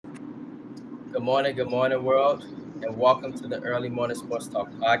good morning, world, and welcome to the Early Morning Sports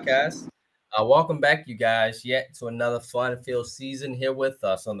Talk podcast. Welcome back, you guys, yet to another fun-filled season here with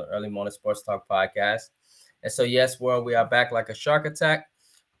us on the Early Morning Sports Talk podcast. And so, yes, world, we are back like a shark attack,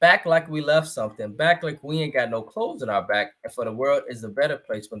 back like we left something, back like we ain't got no clothes in our back, and for the world is a better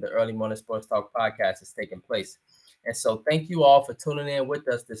place when the Early Morning Sports Talk podcast is taking place. And so, thank you all for tuning in with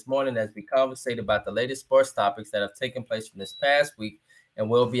us this morning as we conversate about the latest sports topics that have taken place from this past week and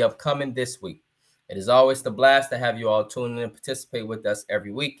will be upcoming this week. It is always the blast to have you all tune in and participate with us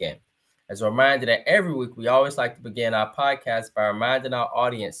every weekend. As a reminder that every week we always like to begin our podcast by reminding our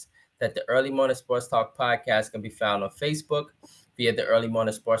audience that the Early Morning Sports Talk podcast can be found on Facebook via the Early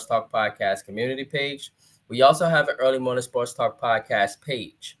Morning Sports Talk podcast community page. We also have an Early Morning Sports Talk podcast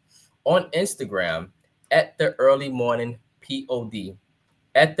page on Instagram at the Early Morning POD.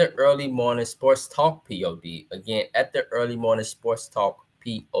 At the Early Morning Sports Talk POD. Again, at the Early Morning Sports Talk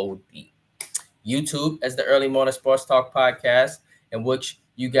POD. YouTube as the Early Morning Sports Talk podcast, in which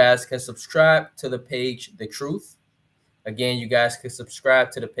you guys can subscribe to the page The Truth. Again, you guys can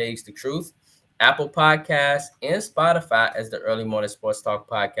subscribe to the page The Truth, Apple Podcasts, and Spotify as the Early Morning Sports Talk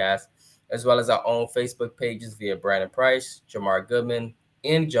podcast, as well as our own Facebook pages via Brandon Price, Jamar Goodman,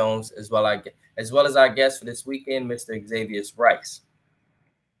 and Jones, as well as our guest for this weekend, Mr. Xavier Rice.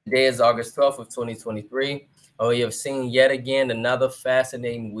 Today is August 12th of 2023, and we have seen yet again another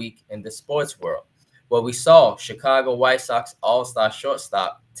fascinating week in the sports world, where we saw Chicago White Sox all-star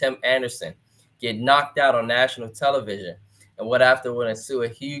shortstop Tim Anderson get knocked out on national television, and what after would ensue a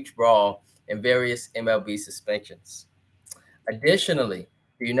huge brawl and various MLB suspensions. Additionally,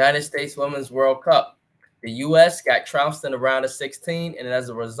 the United States Women's World Cup. The U.S. got trounced in the round of 16, and as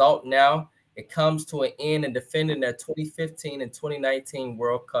a result, now it comes to an end in defending their 2015 and 2019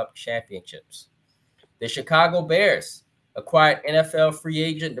 World Cup championships. The Chicago Bears acquired NFL free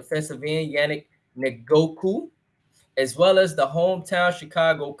agent defensive end Yannick Ngakoue, as well as the hometown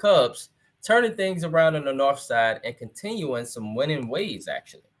Chicago Cubs, turning things around on the north side and continuing some winning ways,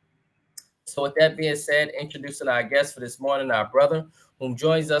 actually. So, with that being said, introducing our guest for this morning, our brother, whom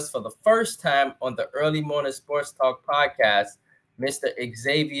joins us for the first time on the Early Morning Sports Talk podcast, Mr.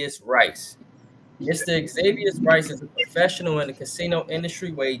 Xavier Rice. Mr. Xavier Rice is a professional in the casino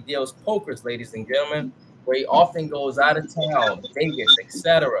industry where he deals pokers, ladies and gentlemen, where he often goes out of town, Vegas,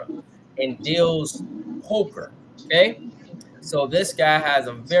 etc., and deals poker. Okay. So this guy has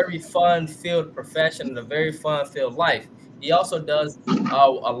a very fun-filled profession and a very fun-filled life. He also does a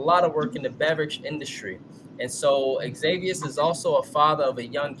lot of work in the beverage industry. And so Xavier is also a father of a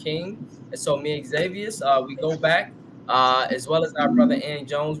young king. And so me and Xavier, we go back, as well as our brother Ann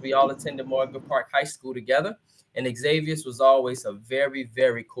Jones. We all attended Morgan Park High School together. And Xavier was always a very,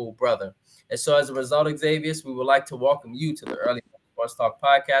 very cool brother. And so as a result, Xavier, we would like to welcome you to the Early Sports Talk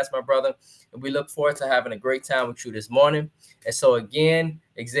podcast, my brother. And we look forward to having a great time with you this morning. And so again,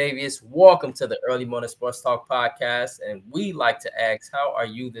 Xavier, welcome to the Early Morning Sports Talk podcast. And we like to ask, how are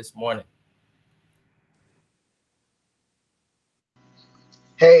you this morning?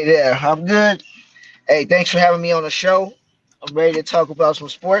 Hey there, I'm good. Hey, thanks for having me on the show. I'm ready to talk about some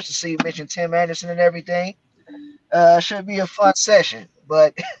sports. To see you mentioned Tim Anderson and everything. Should be a fun session,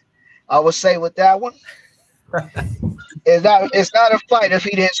 but I would say with that one, it's not a fight if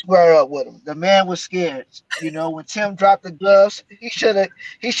he didn't square up with him. The man was scared. When Tim dropped the gloves, he should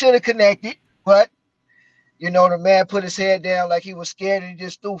have connected, but the man put his head down like he was scared and he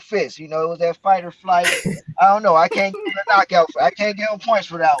just threw fists. It was that fight or flight. I don't know. I can't give him a knockout. I can't give him points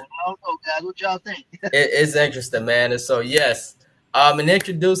for that one. I don't know, guys. What y'all think? It's interesting, man. And so, yes, and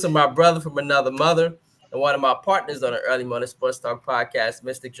introducing my brother from another mother and one of my partners on the Early Morning Sports Talk podcast,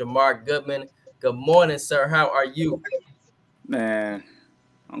 Mr. Jamar Goodman. Good morning, sir. How are you? Man,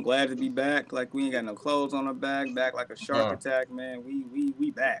 I'm glad to be back. Like we ain't got no clothes on our back like a shark attack, man.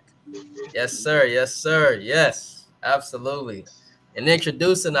 We back. Yes, sir. Yes, sir. Yes, absolutely. And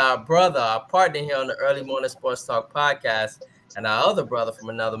introducing our brother, our partner here on the Early Morning Sports Talk podcast, and our other brother from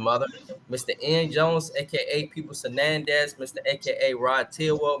another mother, Mr. N. Jones, aka People Hernandez, Mr. aka Rod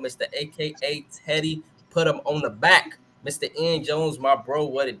Tillwell, Mr. aka Teddy. Put him on the back, Mr. N. Jones, my bro.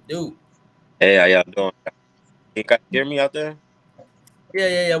 What it do? Hey, how y'all doing? Can you guys hear me out there?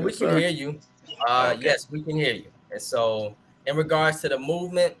 Yeah. We Yes, can sir. hear you. Okay. Yes, we can hear you. And so, in regards to the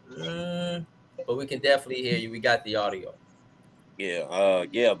movement, but we can definitely hear you. We got the audio.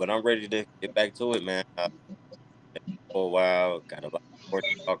 Yeah, but I'm ready to get back to it, man. For a while, got a lot more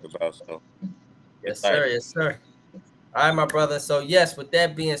to talk about, so Yes, sir. excited. Yes, sir. All right, my brother. So, yes, with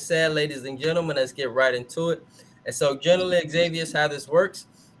that being said, ladies and gentlemen, let's get right into it. And so, generally, Xavier's how this works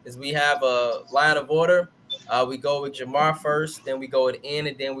is we have a line of order. We go with Jamar first, then we go with N,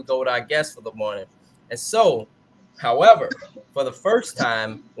 and then we go with our guest for the morning. And so, however, for the first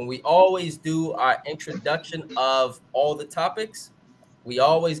time, when we always do our introduction of all the topics, we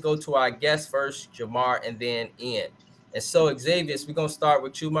always go to our guest first, Jamar, and then N. And so, Xavier, we're going to start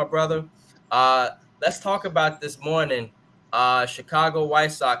with you, my brother. Let's talk about this morning. Chicago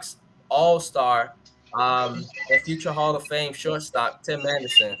White Sox All-Star and future Hall of Fame shortstop Tim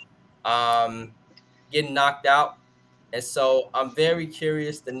Anderson getting knocked out. And so I'm very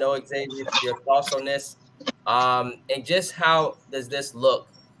curious to know, Xavier, your thoughts on this. And just how does this look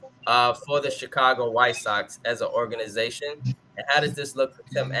for the Chicago White Sox as an organization? And how does this look for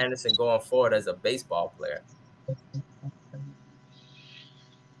Tim Anderson going forward as a baseball player?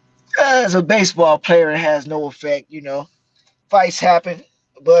 As a baseball player, it has no effect. Fights happen,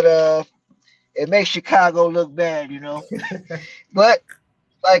 but it makes Chicago look bad. But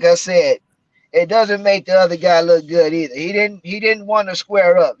like I said, it doesn't make the other guy look good either. He didn't want to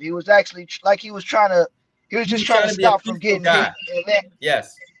square up. He was actually he was just trying to To be a stop from peaceful getting guy. hit.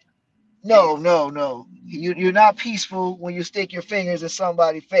 Yes. No. You're not peaceful when you stick your fingers in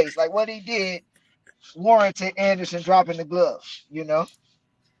somebody's face. Like what he did warranted Anderson dropping the gloves.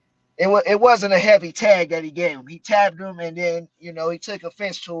 It wasn't a heavy tag that he gave him. He tapped him and then he took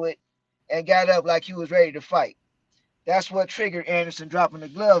offense to it and got up like he was ready to fight. That's what triggered Anderson dropping the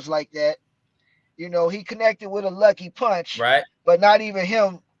gloves like that. He connected with a lucky punch, Right. but not even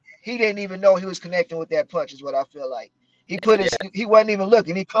him. He didn't even know he was connecting with that punch. Is what I feel like. He wasn't even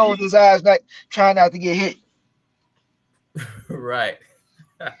looking. He closed his eyes, not trying not to get hit. Right.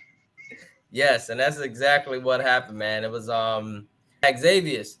 Yes, and that's exactly what happened, man. It was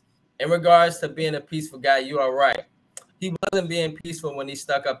Xavier. In regards to being a peaceful guy, you are right. He wasn't being peaceful when he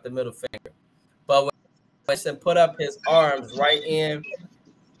stuck up the middle finger, but when Winston put up his arms right in,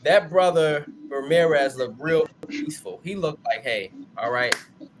 that brother Ramirez looked real peaceful. He looked like, hey, all right,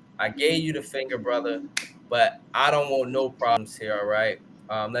 I gave you the finger, brother, but I don't want no problems here, all right?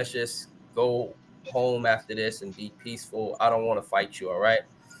 Let's just go home after this and be peaceful. I don't want to fight you, all right?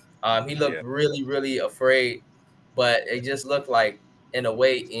 He looked really, really afraid, but it just looked like in a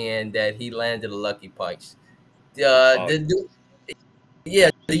way in that he landed a lucky punch. Do you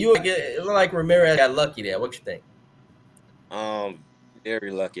it looked like Ramirez got lucky there? What you think?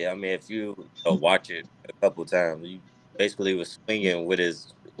 Very lucky. I mean, if you watch it a couple times, he basically was swinging with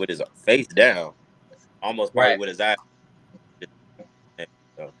his face down, almost probably Right. with his eyes.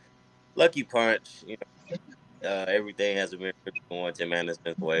 So, lucky punch. Everything has been going Tim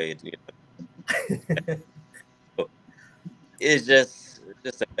Anderson's way. It's just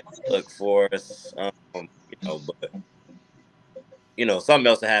a look for us. But something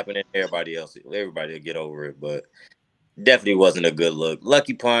else will happen and everybody will get over it. But definitely wasn't a good look.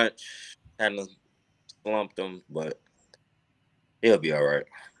 Lucky punch, kind of slumped him, but he'll be all right.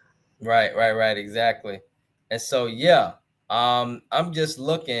 Right, exactly. And so I'm just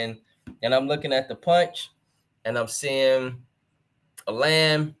looking, and I'm looking at the punch, and I'm seeing a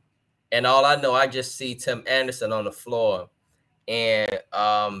lamb, and all I know, I just see Tim Anderson on the floor, and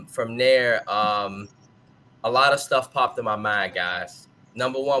from there, a lot of stuff popped in my mind, guys.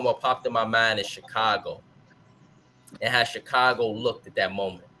 Number one, what popped in my mind is Chicago, and how Chicago looked at that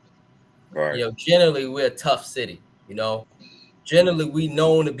moment. Right. Generally we're a tough city. Generally we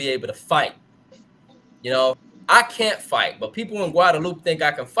known to be able to fight. I can't fight, but people in Guadalupe think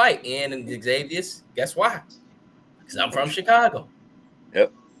I can fight. And Xavier, guess why? Because I'm from Chicago.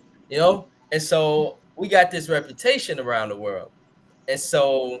 Yep. And so we got this reputation around the world. And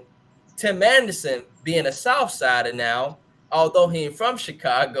so Tim Anderson, being a South Sider now, although he ain't from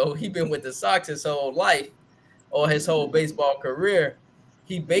Chicago, he been with the Sox his whole life or his whole baseball career.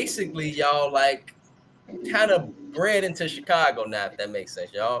 He basically, y'all, like kind of bred into Chicago now, if that makes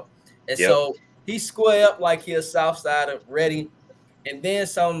sense, y'all. And so he square up like he a South Sider ready. And then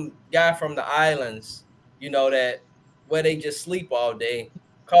some guy from the islands, that where they just sleep all day,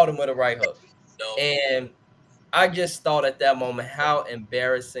 caught him with a right hook. And I just thought at that moment, how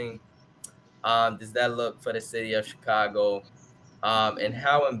embarrassing does that look for the city of Chicago? And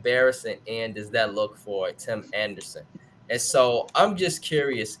how embarrassing and does that look for Tim Anderson? And so I'm just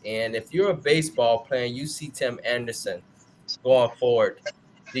curious, and if you're a baseball player and you see Tim Anderson going forward,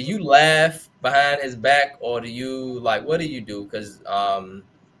 do you laugh behind his back or do you what do you do? Because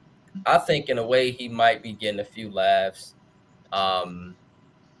I think in a way he might be getting a few laughs in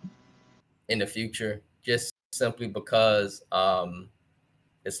the future, just simply because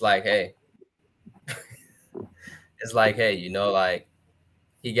it's like, hey,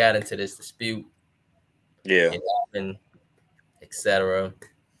 he got into this dispute, Yeah. and etc.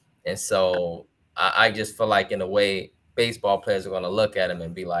 And so I just feel like in a way, baseball players are going to look at him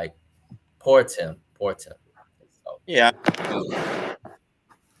and be like, poor Tim, poor Tim. So, Yeah,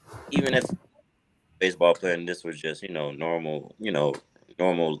 even if baseball player and this was just normal,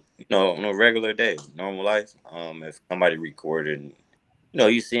 normal, on a regular day, normal life. If somebody recorded, and,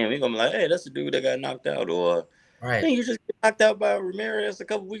 you see him, you're gonna be like, hey, that's the dude that got knocked out, or right, man, you just got knocked out by Ramirez a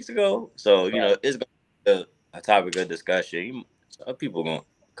couple weeks ago. So it's gonna be a topic of discussion. A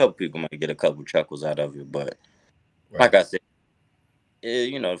couple people might get a couple chuckles out of it, but like right, I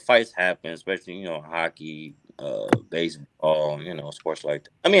said, fights happen, especially hockey, baseball, sports like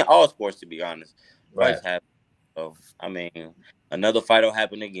that. I mean, all sports, to be honest, right. fights happen. So I mean, another fight will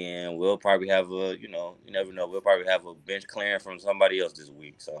happen again. We'll probably have you never know. We'll probably have a bench clearing from somebody else this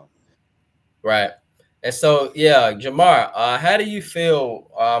week. So Right. And so, yeah, Jamar, how do you feel?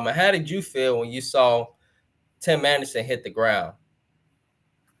 How did you feel when you saw Tim Anderson hit the ground?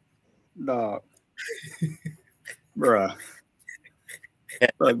 Dog, bruh.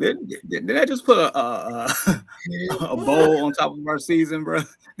 Look, did I just put a bowl on top of our season, bro?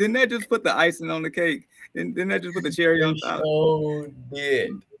 Didn't that just put the icing on the cake? Didn't that just put the cherry on top? Oh, did.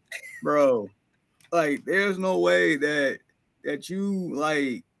 Bro, like, there's no way that you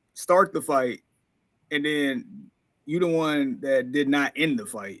like start the fight and then you the one that did not end the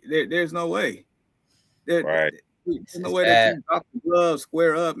fight. There's no way. right, There's no It's way that bad. you drop the glove,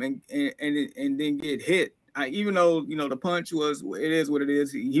 square up, and then get hit. Even though the punch it is what it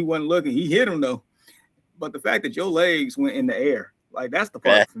is. He wasn't looking. He hit him though. But the fact that your legs went in the air, like that's the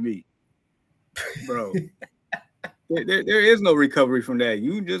part for me, bro. There is no recovery from that.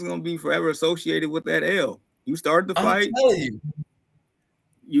 You just gonna be forever associated with that L. You started the I'm fight. telling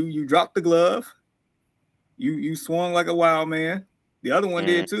you. You dropped the glove. You swung like a wild man. The other one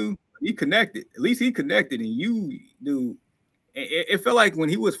did too. He connected. At least he connected, and you do. It felt like when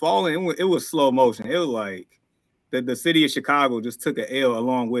he was falling, it was slow motion. It was like the city of Chicago just took an L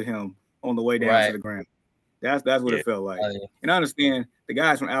along with him on the way down to Right. the ground. That's what it felt like. Oh, yeah. And I understand the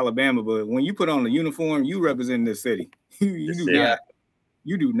guys from Alabama, but when you put on the uniform, you represent this city. You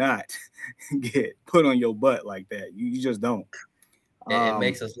do not get put on your butt like that. You just don't. It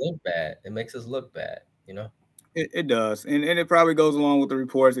makes us look bad. It makes us look bad, you know? It does. And it probably goes along with the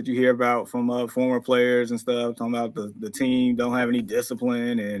reports that you hear about from former players and stuff, talking about the team don't have any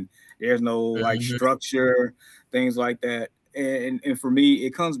discipline and there's no like structure, things like that. And for me,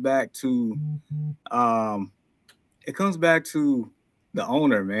 it comes back to the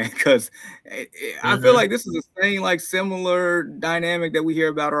owner, man, because I feel like this is the same like similar dynamic that we hear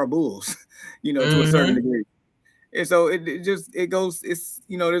about our Bulls, to a certain degree. And so it goes, it's,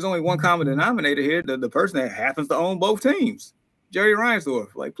 there's only one common denominator here, the person that happens to own both teams, Jerry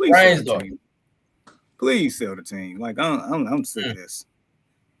Reinsdorf. Like, please sell the team. Please sell the team. Like, I'm sick of this.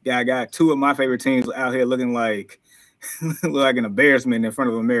 Yeah, I got two of my favorite teams out here looking like an embarrassment in front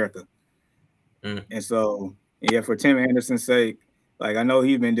of America. And so, yeah, for Tim Anderson's sake, like, I know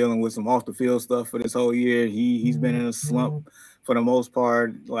he's been dealing with some off the field stuff for this whole year. He's been in a slump for the most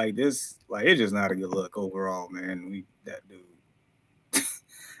part. Like this, like it's just not a good look overall, man. That dude,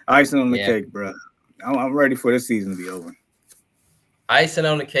 icing on the cake, bro. I'm ready for this season to be over. Icing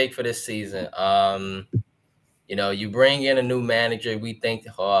on the cake for this season. You bring in a new manager. We think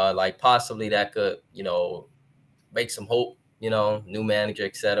like possibly that could, make some hope. New manager,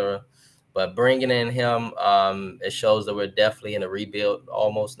 etc. But bringing in him, it shows that we're definitely in a rebuild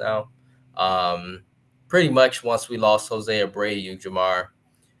almost now. Pretty much once we lost Jose Abreu, Jamar,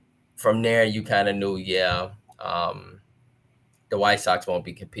 from there you kind of knew, the White Sox won't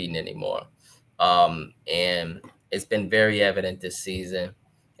be competing anymore. And it's been very evident this season.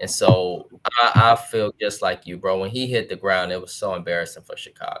 And so I feel just like you, bro. When he hit the ground, it was so embarrassing for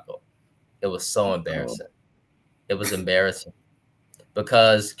Chicago. It was so embarrassing. It was embarrassing.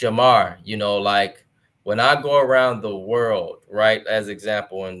 Because Jamar, like when I go around the world, right, as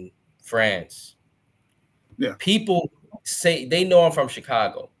example in France, people say they know I'm from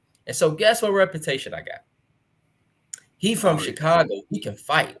Chicago. And so guess what reputation I got? He from Chicago, he can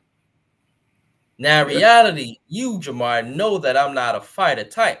fight. Now, in reality, you, Jamar, know that I'm not a fighter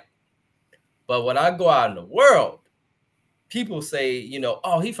type. But when I go out in the world, people say,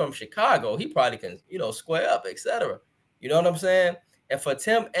 oh, he from Chicago. He probably can, square up, etc. You know what I'm saying? And for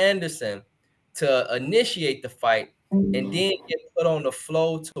Tim Anderson to initiate the fight and then get put on the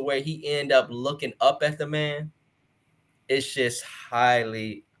floor to where he end up looking up at the man, it's just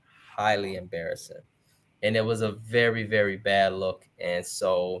highly, highly embarrassing. And it was a very, very bad look. And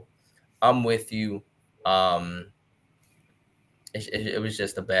so I'm with you. It was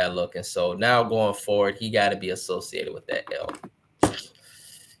just a bad look. And so now going forward, he got to be associated with that L.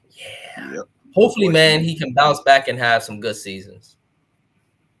 Yeah. Yep. hopefully, man, he can bounce back and have some good seasons.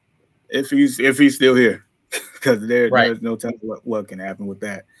 If he's still here, because there's no telling what can happen with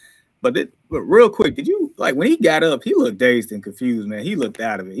that. But real quick, did you like when he got up? He looked dazed and confused, man. He looked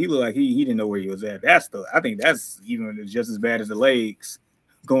out of it. He looked like he didn't know where he was at. I think that's even just as bad as the legs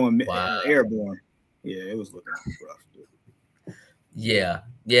going airborne. Yeah, it was looking rough. Dude. Yeah,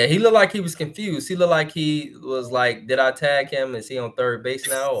 he looked like he was confused. He looked like he was like, "Did I tag him? Is he on third base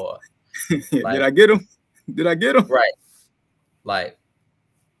now?" Or like, did I get him? Did I get him? Right. Like,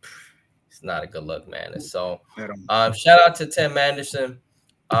 it's not a good look, man. And so, shout out to Tim Anderson.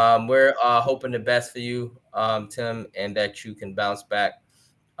 We're hoping the best for you, Tim, and that you can bounce back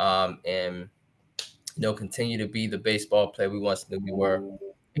and continue to be the baseball player we once knew you were,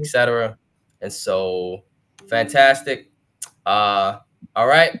 etc. And so, fantastic. All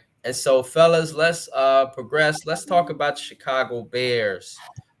right. And so, fellas, let's progress. Let's talk about the Chicago Bears.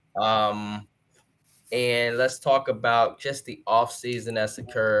 And let's talk about just the offseason that's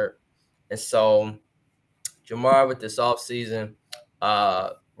occurred. And so, Jamar, with this offseason,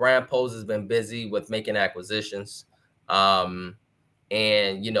 Ryan Poles has been busy with making acquisitions. And,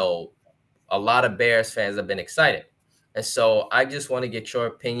 a lot of Bears fans have been excited. And so I just want to get your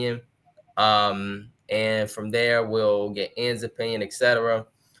opinion. And from there, we'll get Ian's opinion, etc.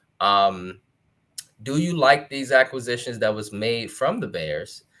 Do you like these acquisitions that was made from the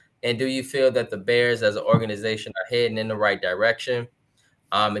Bears? And do you feel that the Bears as an organization are heading in the right direction?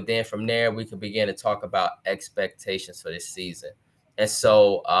 And then from there, we can begin to talk about expectations for this season. And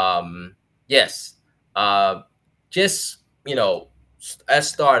so, yes, just, as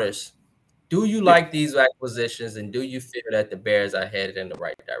starters, do you like these acquisitions and do you feel that the Bears are headed in the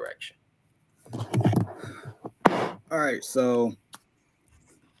right direction? All right. So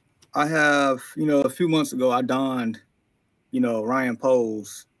I have, a few months ago, I donned, Ryan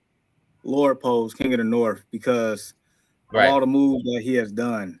Poles, Lord Poles, King of the North, because of all the moves that he has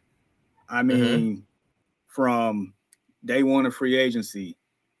done. I mean, from day one of free agency,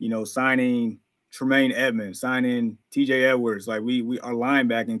 signing Tremaine Edmonds, signing TJ Edwards, like our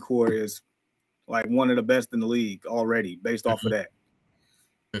linebacking core is like one of the best in the league already based off of that.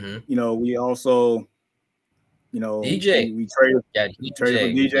 We also, DJ. we traded for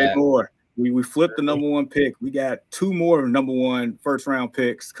DJ Moore. We flipped the number one pick. We got 2 more number one first round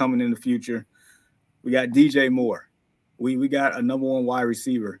picks coming in the future. We got DJ Moore. We got a number one wide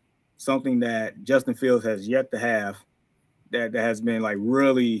receiver, something that Justin Fields has yet to have that has been like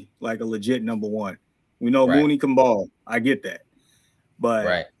really like a legit number one. We know Mooney can ball. I get that.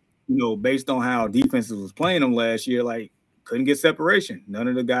 But, based on how defenses was playing them last year, like couldn't get separation. None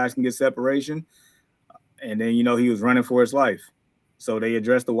of the guys can get separation. And then, he was running for his life. So they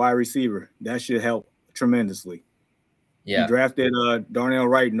addressed the wide receiver. That should help tremendously. Yeah. He drafted Darnell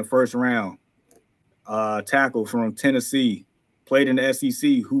Wright in the first round. Tackle from Tennessee, played in the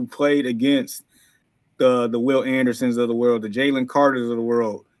SEC, who played against the Will Andersons of the world, the Jalen Carters of the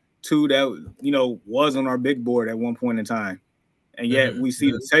world, 2 that, was on our big board at one point in time. And yet we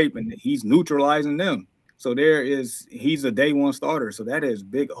see the tape and he's neutralizing them. So he's a day one starter. So that is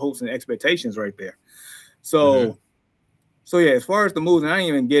big hopes and expectations right there. So yeah, as far as the moves, and I didn't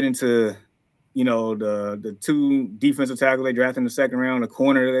even get into, the 2 defensive tackles they drafted in the second round, the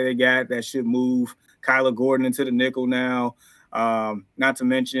corner that they got that should move Kyler Gordon into the nickel now. Not to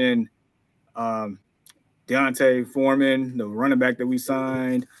mention Deontay Foreman, the running back that we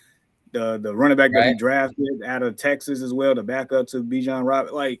signed, the running back that we drafted out of Texas as well, the backup to Bijan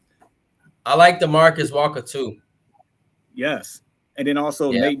Robinson. Like, I like DeMarcus Walker too. Yes. And then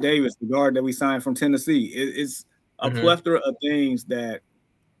also Nate Davis, the guard that we signed from Tennessee. It's a plethora of things that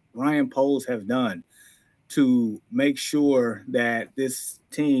Ryan Poles has done to make sure that this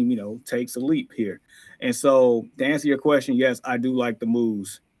team, takes a leap here. And so to answer your question, yes, I do like the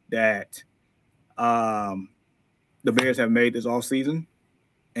moves that the Bears have made this offseason.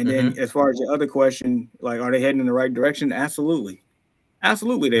 And then as far as the other question, like, are they heading in the right direction? Absolutely.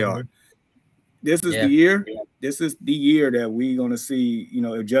 Absolutely they are. This is the year. This is the year that we're going to see,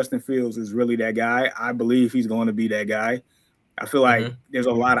 if Justin Fields is really that guy. I believe he's going to be that guy. I feel like there's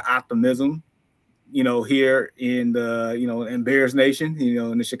a lot of optimism, here in the, in Bears Nation,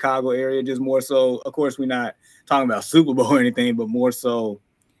 in the Chicago area, just more so. Of course, we're not talking about Super Bowl or anything, but more so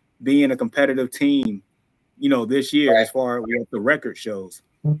being a competitive team, this year as far as what the record shows.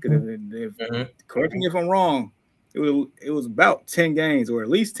 Correct me if I'm wrong. It was about 10 games or at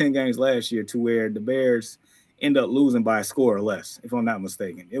least 10 games last year to where the Bears end up losing by a score or less, if I'm not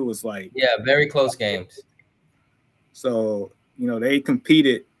mistaken. It was like very close games. So, they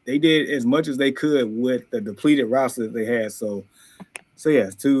competed. They did as much as they could with the depleted roster that they had. So So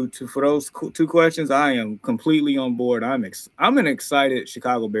yes, for those two questions, I am completely on board. I'm an excited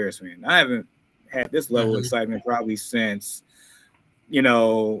Chicago Bears fan. I haven't had this level of excitement probably since,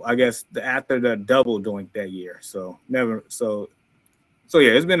 I guess after the double doink that year. So never. So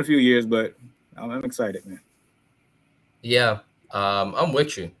yeah, it's been a few years, but I'm excited, man. Yeah, I'm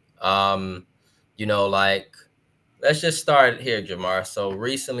with you. Like, let's just start here, Jamar. So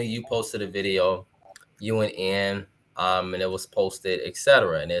recently you posted a video, you and Ian, and it was posted,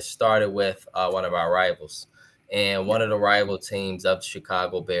 etc. And it started with one of our rivals. And one of the rival teams of the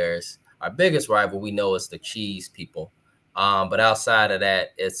Chicago Bears, our biggest rival, we know is the Cheese People. But outside of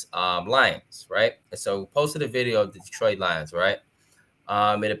that, it's Lions, right? And so we posted a video of the Detroit Lions, right?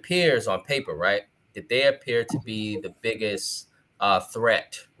 It appears on paper, right, that they appear to be the biggest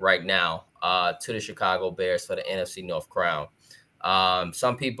threat right now to the Chicago Bears for the NFC North crown.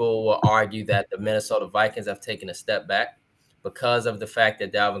 Some people will argue that the Minnesota Vikings have taken a step back because of the fact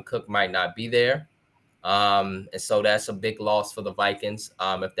that Dalvin Cook might not be there. And so that's a big loss for the Vikings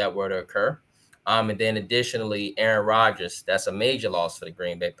if that were to occur. And then additionally, Aaron Rodgers, that's a major loss for the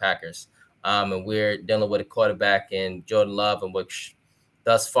Green Bay Packers. And we're dealing with a quarterback in Jordan Love, in which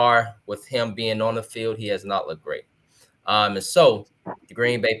thus far, with him being on the field, he has not looked great. And so the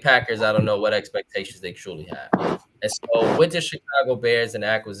Green Bay Packers, I don't know what expectations they truly have. And so with the Chicago Bears and the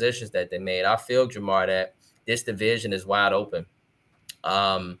acquisitions that they made, I feel, Jamar, that this division is wide open.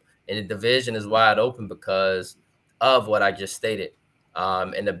 And the division is wide open because of what I just stated.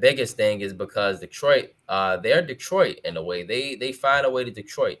 And the biggest thing is because Detroit, they're Detroit in a way. They find a way to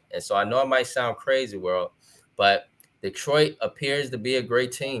Detroit. And so I know it might sound crazy, world, but Detroit appears to be a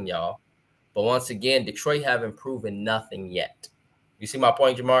great team, y'all. But once again, Detroit haven't proven nothing yet. You see my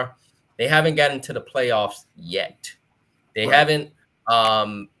point, Jamar? They haven't gotten to the playoffs yet. They haven't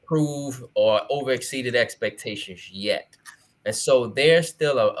proved or over exceeded expectations yet. And so there's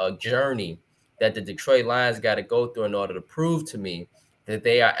still a journey that the Detroit Lions got to go through in order to prove to me that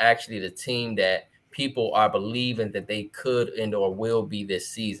they are actually the team that people are believing that they could and or will be this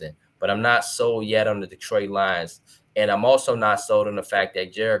season. But I'm not sold yet on the Detroit Lions. And I'm also not sold on the fact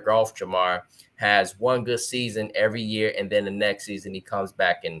that Jared Goff, Jamar, has one good season every year, and then the next season he comes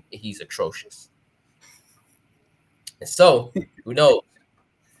back and he's atrocious. And so, who knows?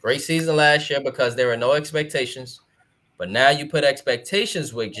 Great season last year because there were no expectations. But now you put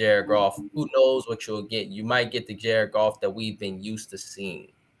expectations with Jared Goff. Who knows what you'll get? You might get the Jared Goff that we've been used to seeing.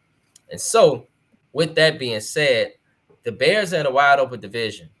 And so, with that being said, the Bears are in a wide open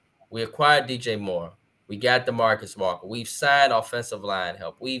division. We acquired DJ Moore. We got DeMarcus Walker. We've signed offensive line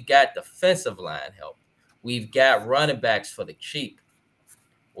help. We've got defensive line help. We've got running backs for the cheap.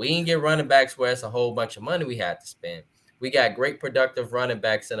 We didn't get running backs where it's a whole bunch of money we had to spend. We got great productive running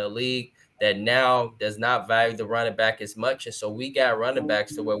backs in a league that now does not value the running back as much. And so we got running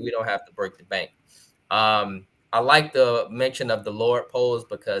backs to where we don't have to break the bank. I like the mention of the Lord Poles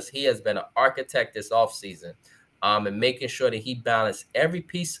because he has been an architect this offseason and making sure that he balanced every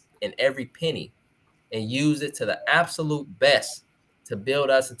piece and every penny and use it to the absolute best to build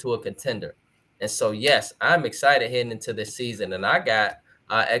us into a contender. And so, yes, I'm excited heading into this season, and I got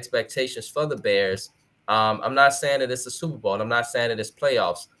expectations for the Bears. I'm not saying that it's a Super Bowl, and I'm not saying that it's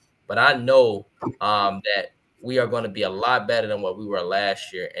playoffs, but I know that we are going to be a lot better than what we were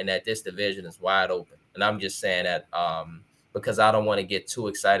last year, and that this division is wide open. And I'm just saying that because I don't want to get too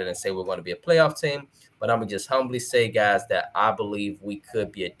excited and say we're going to be a playoff team, but I'm going to just humbly say, guys, that I believe we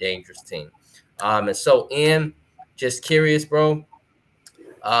could be a dangerous team. And so, Ian, just curious, bro,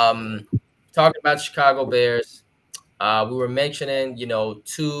 talking about Chicago Bears, we were mentioning,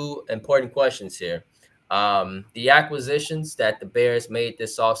 two important questions here. The acquisitions that the Bears made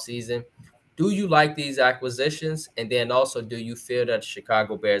this offseason, do you like these acquisitions? And then also, do you feel that the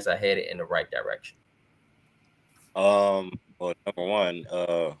Chicago Bears are headed in the right direction? Well, number one,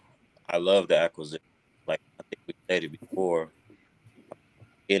 I love the acquisition. Like I think we stated before,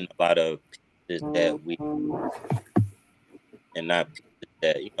 getting a lot of pieces that we and not pieces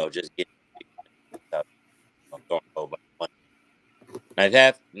that just getting throwing over money.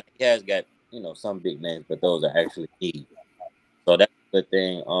 Now he has got some big names, but those are actually needs. So that's a good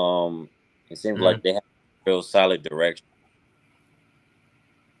thing. It seems like they have a real solid direction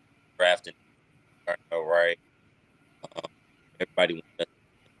drafting. Right. Everybody wants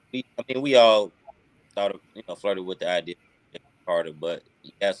we all thought of, flirted with the idea of Carter, but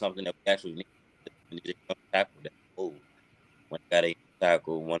he has something that we actually need to tackle that move. When he got a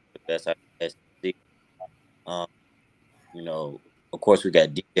tackle, one of the best I see. Of course we got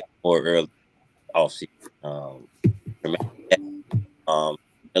DJ Moore early offseason.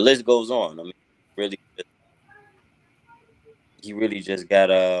 The list goes on. I mean, really he really just got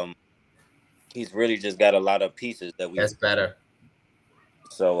he's really just got a lot of pieces that we. That's better.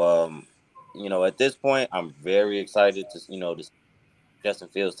 So at this point, I'm very excited to to see Justin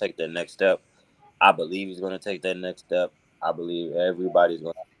Fields take that next step. I believe he's going to take that next step. I believe everybody's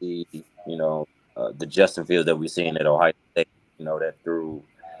going to see the Justin Fields that we're seeing at Ohio State. That threw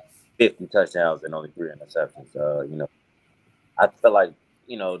 50 touchdowns and only 3 interceptions. I feel like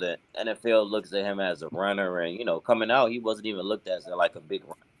the NFL looks at him as a runner, and coming out he wasn't even looked at as like a big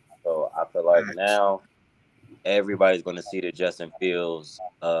runner. So I feel like now everybody's going to see the Justin Fields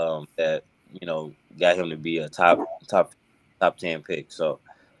that got him to be a top 10 pick. So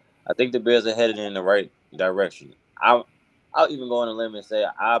I think the Bears are headed in the right direction. I'll even go on a limb and say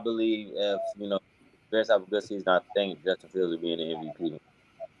I believe if Bears have a good season, I think Justin Fields will be in the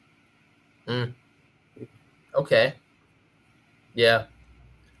MVP. Okay. Yeah,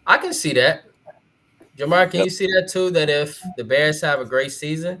 I can see that. Jamar, can you see that too? That if the Bears have a great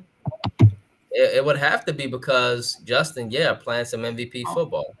season, it would have to be because Justin, playing some MVP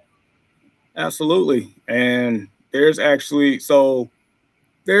football. Absolutely. And there is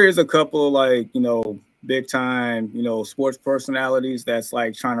a couple of like, big time, sports personalities that's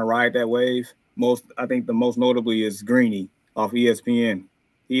like trying to ride that wave. I think the most notably is Greeny off ESPN.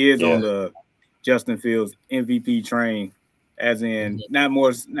 He is on the Justin Fields MVP train, as in not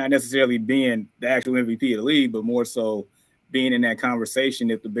necessarily being the actual MVP of the league, but more so being in that conversation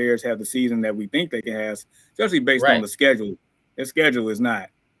if the Bears have the season that we think they can have, especially based on the schedule. The schedule is not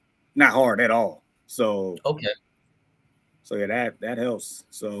hard at all. So yeah, that helps.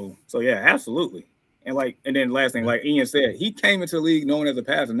 So yeah, absolutely. And then last thing, like Ian said, he came into the league known as a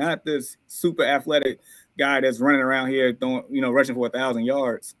passer, not this super athletic guy that's running around here throwing, rushing for 1,000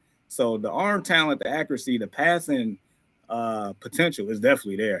 yards. So the arm talent, the accuracy, the passing potential is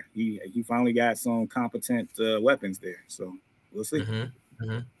definitely there. He finally got some competent weapons there. So we'll see.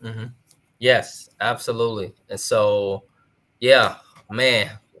 Yes, absolutely. And so, yeah,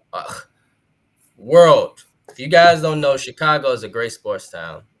 man, world. If you guys don't know, Chicago is a great sports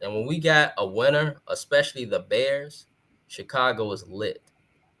town. And when we got a winner, especially the Bears, Chicago is lit.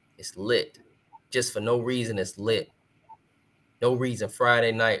 It's lit. Just for no reason, it's lit. No reason.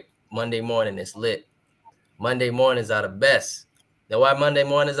 Friday night, Monday morning, it's lit. Monday mornings are the best. Know why Monday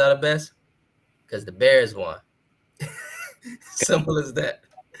mornings are the best? Because the Bears won. Simple as that.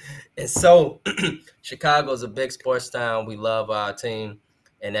 And so Chicago's a big sports town. We love our team.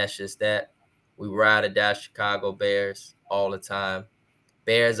 And that's just that. We ride or die Chicago Bears all the time.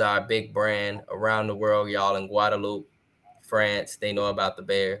 Bears are a big brand around the world. Y'all in Guadeloupe, France, they know about the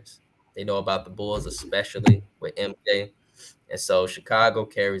Bears. They know about the Bulls, especially with MJ. And so Chicago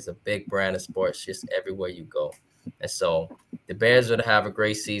carries a big brand of sports just everywhere you go. And so the Bears would have a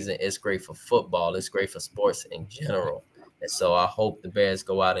great season. It's great for football. It's great for sports in general. And so I hope the Bears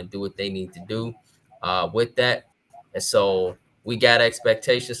go out and do what they need to do with that. And so we got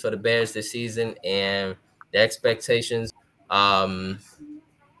expectations for the Bears this season, and the expectations, they're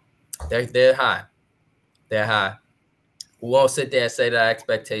high. They're high. We won't sit there and say that our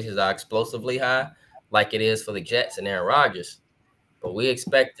expectations are explosively high like it is for the Jets and Aaron Rodgers. But we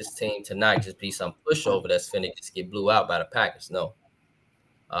expect this team to not just be some pushover that's finna just get blew out by the Packers. No.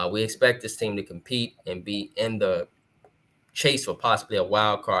 We expect this team to compete and be in the chase for possibly a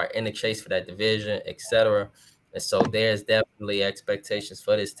wild card, in the chase for that division, etc. And so there's definitely expectations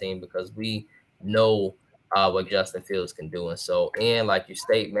for this team because we know what Justin Fields can do. And so, and like you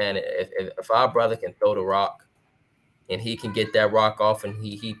state, man, if our brother can throw the rock and he can get that rock off and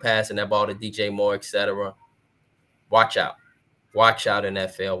he passing that ball to DJ Moore, etc., watch out. Watch out,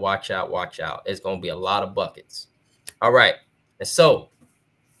 NFL. Watch out, watch out. It's going to be a lot of buckets. All right. And so,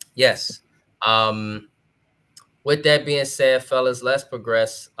 yes. With that being said, fellas, let's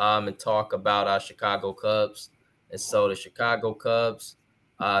progress and talk about our Chicago Cubs. And so the Chicago Cubs,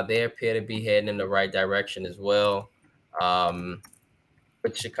 they appear to be heading in the right direction as well.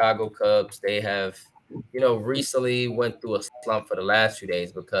 With Chicago Cubs, they have, recently went through a slump for the last few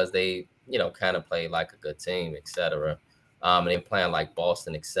days because they, kind of played like a good team, etc. And they're playing like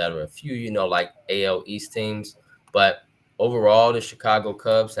Boston, etc. A few, like AL East teams. But overall, the Chicago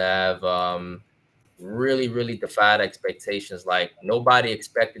Cubs have really, really defied expectations. Like nobody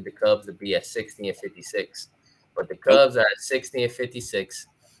expected the Cubs to be at 60-56, but the Cubs are at 60-56,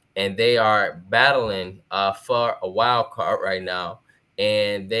 and they are battling for a wild card right now.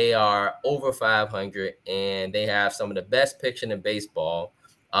 And they are over 500, and they have some of the best pitching in baseball.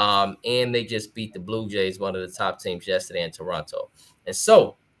 And they just beat the Blue Jays, one of the top teams, yesterday in Toronto. And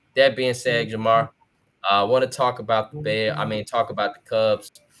so, that being said, Jamar, I want to talk about the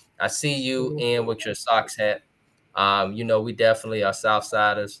Cubs. I see you in with your Sox hat. We definitely are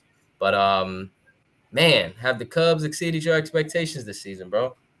Southsiders, but man, have the Cubs exceeded your expectations this season,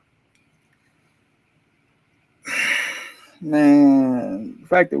 bro? Man, the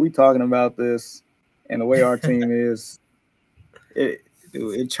fact that we talking about this and the way our team is,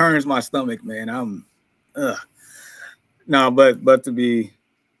 it churns my stomach, man. No, but to be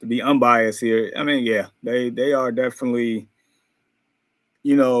unbiased here, I mean, yeah, they are definitely,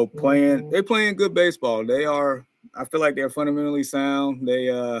 playing good baseball. They are. I feel like they're fundamentally sound. They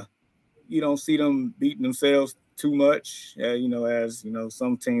you don't see them beating themselves too much, as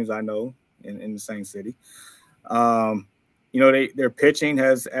some teams I know in the same city. Their pitching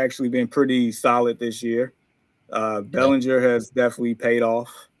has actually been pretty solid this year. Bellinger has definitely paid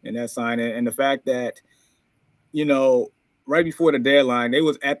off in that signing, and the fact that right before the deadline, they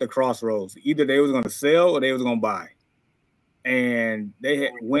was at the crossroads. Either they was going to sell or they was going to buy, and they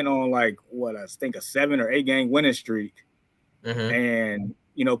went on I think a 7 or 8 game winning streak, and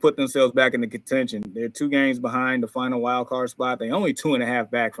put themselves back in the contention. They're 2 games behind the final wild card spot. They only 2.5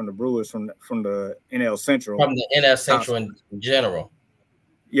 back from the Brewers from the NL Central. From the NL Central in general.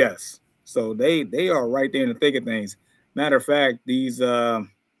 Yes. So they are right there in the thick of things. Matter of fact, these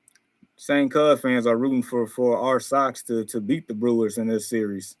same Cubs fans are rooting for our Sox to beat the Brewers in this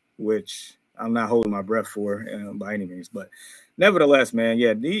series, which I'm not holding my breath for by any means. But nevertheless, man,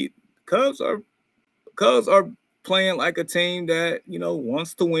 yeah, the Cubs are playing like a team that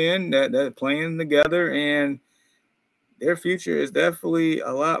wants to win, that playing together, and their future is definitely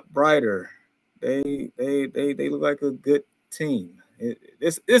a lot brighter. They look like a good team.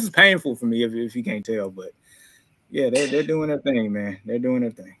 This is painful for me if you can't tell, but yeah, they're doing their thing, man. They're doing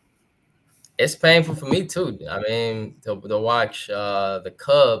their thing. It's painful for me too. I mean, to watch the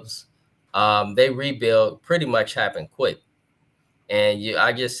Cubs, they rebuild pretty much happened quick. And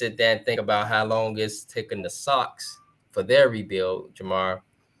I just sit there and think about how long it's taken the Sox for their rebuild, Jamar,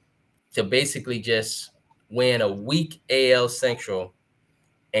 to basically just win a weak AL Central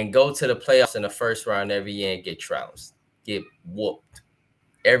and go to the playoffs in the first round every year and get trounced, get whooped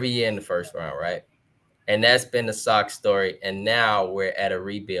every year in the first round, right? And that's been the Sox story. And now we're at a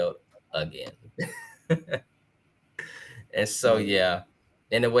rebuild again. And so, yeah,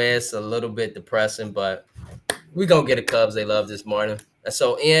 in a way, it's a little bit depressing, but we're going to get the Cubs they love this morning. And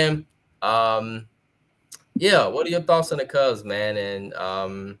so, Ian, yeah, what are your thoughts on the Cubs, man? And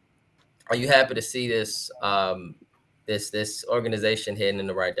are you happy to see this this organization heading in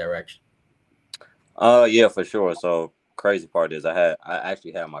the right direction? Yeah, for sure. So crazy part is I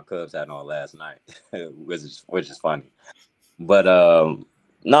actually had my Cubs hat on last night, which is funny. But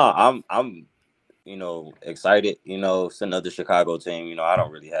no, I'm excited. It's another Chicago team. I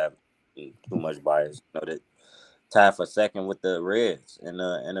don't really have too much bias. That tied for second with the Reds in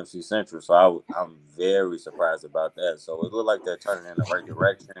the NFC Central. So I'm very surprised about that. So it looked like they're turning in the right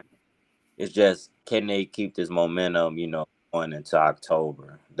direction. It's just, can they keep this momentum, going into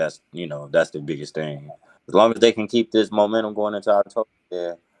October? That's the biggest thing. As long as they can keep this momentum going into October,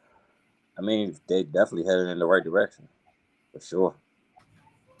 yeah, I mean, they definitely headed in the right direction, for sure.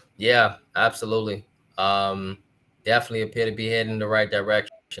 Yeah, absolutely. Definitely appear to be heading in the right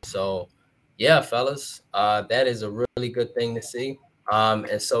direction. So, yeah, fellas, that is a really good thing to see.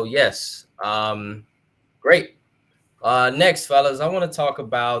 And so, yes, great. Next, fellas, I want to talk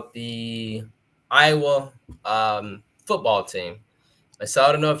about the Iowa football team. So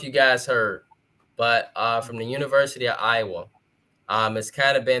I don't know if you guys heard, but from the University of Iowa, it's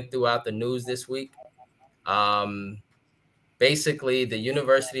kind of been throughout the news this week. Basically, the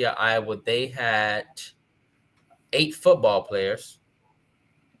University of Iowa, they had 8 football players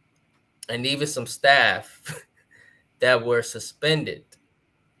and even some staff that were suspended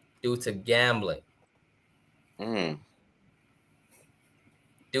due to gambling. Due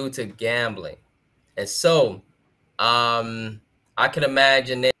to gambling. And so I can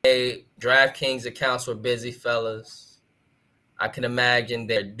imagine their DraftKings accounts were busy, fellas. I can imagine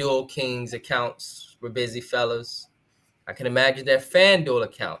their Dual Kings accounts were busy, fellas. I can imagine their FanDuel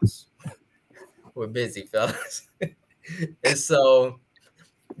accounts were busy, fellas. And so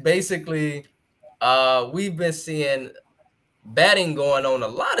basically, we've been seeing betting going on a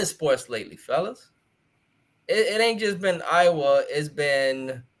lot of sports lately, fellas. It ain't just been Iowa, it's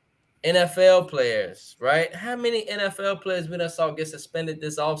been NFL players, right? How many NFL players we done saw get suspended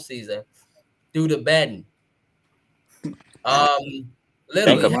this offseason due to betting?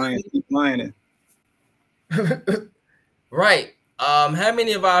 Literally. Keep lying. Right. How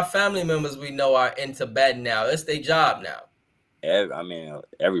many of our family members we know are into betting now? It's their job now. I mean,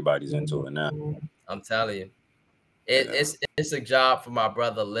 everybody's into it now. I'm telling you, it's a job for my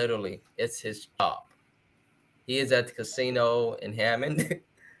brother. Literally, it's his job. He is at the casino in Hammond,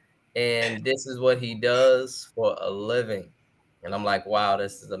 and this is what he does for a living. And I'm like, wow,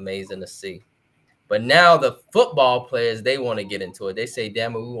 this is amazing to see. But now the football players, they want to get into it. They say,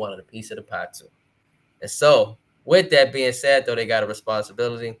 damn it, we wanted a piece of the pie too. And so, with that being said, though, they got a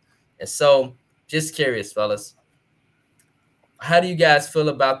responsibility. And so, just curious, fellas, how do you guys feel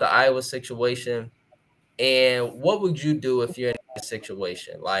about the Iowa situation? And what would you do if you're in a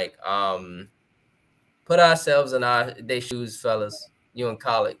situation? Like, put ourselves in their shoes, fellas. You in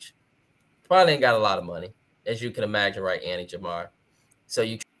college, probably ain't got a lot of money, as you can imagine, right, Annie Jamar? So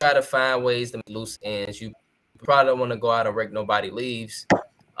you try to find ways to make loose ends. You probably don't want to go out and rake nobody leaves.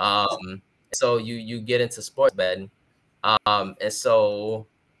 So you get into sports betting. And so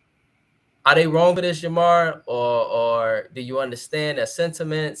are they wrong for this, Jamar? Or do you understand their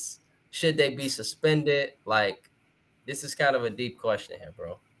sentiments? Should they be suspended? Like, this is kind of a deep question here,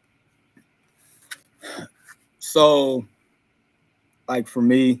 bro. So, like for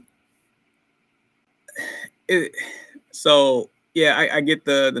me, I get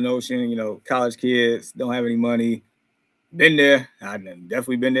the notion, college kids don't have any money. Been there. I've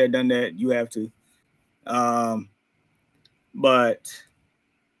definitely been there, done that. You have to. But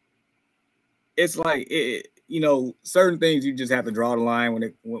it's like certain things you just have to draw the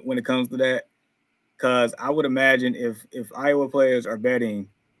line when it comes to that. Because I would imagine if Iowa players are betting,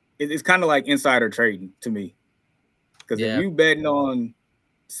 it's kind of like insider trading to me. Because if you betting on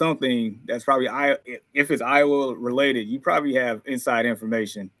something that's probably if it's Iowa related, you probably have inside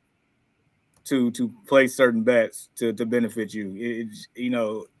information to place certain bets to benefit you.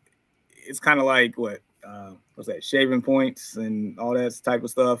 It's kind of like what's that, shaving points and all that type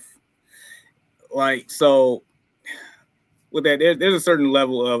of stuff. Like, so with that, there's a certain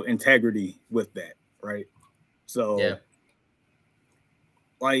level of integrity with that, right? So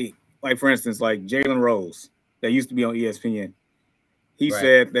like for instance, like Jalen Rose that used to be on ESPN, he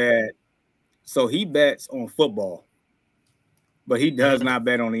said that so he bets on football, but he does not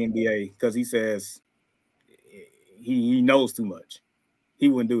bet on the NBA because he says he knows too much. He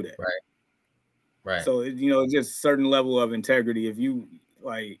wouldn't do that. Right. So just a certain level of integrity. If you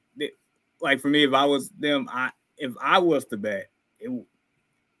like for me, if I was them, if I was to bet,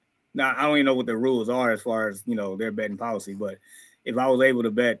 now I don't even know what the rules are as far as their betting policy, but if I was able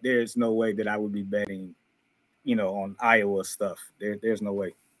to bet, there's no way that I would be betting, on Iowa stuff. There's no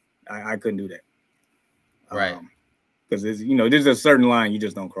way. I couldn't do that. Right. Because there's a certain line you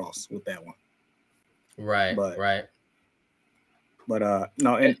just don't cross with that one. Right. But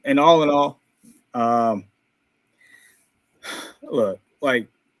no, and all in all, look, like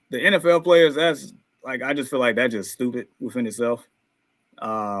the NFL players, that's like I just feel like that's just stupid within itself.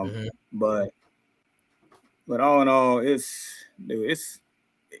 But all in all, this is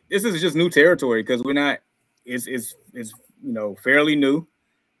just new territory because we're not. It's fairly new.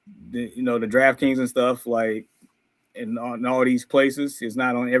 The DraftKings and stuff like, and on all these places, it's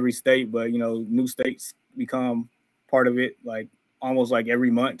not on every state, but new states become part of it, like almost like every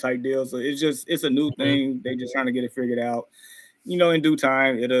month type deal. So it's a new thing. They just trying to get it figured out. In due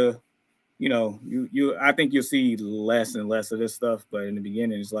time, it'll. I think you'll see less and less of this stuff, but in the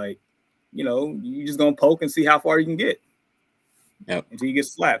beginning, it's like, you just gonna poke and see how far you can get. Yep. Until you get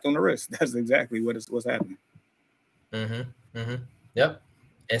slapped on the wrist. That's exactly what's happening. Yep.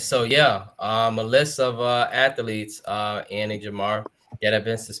 And so a list of athletes, Annie Jamar, that have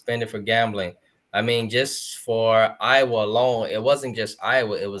been suspended for gambling. I mean, just for Iowa alone, it wasn't just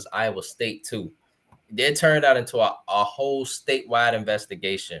Iowa; it was Iowa State too. It turned out into a whole statewide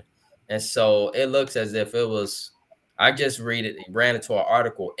investigation. And so it looks as if it was, I just ran into an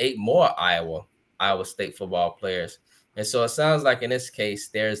article, 8 more Iowa State football players. And so it sounds like in this case,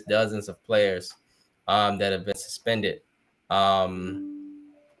 there's dozens of players that have been suspended,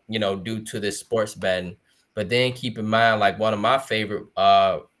 due to this sports betting. But then keep in mind, like one of my favorite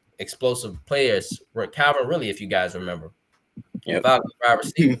explosive players, Calvin Ridley, if you guys remember. Falcons wide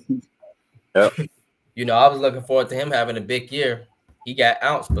receiver. Yep. I was looking forward to him having a big year. He got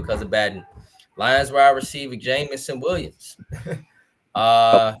ounced because of batting. Lions wide receiver Jameson Williams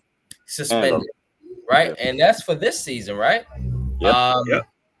suspended, right? And that's for this season, right? Yep.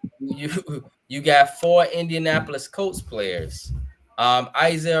 You got 4 Indianapolis Colts players.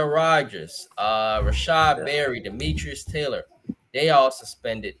 Isaiah Rodgers, Rashad Berry, Demetrius Taylor. They all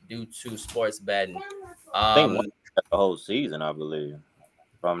suspended due to sports betting. I think the whole season, I believe.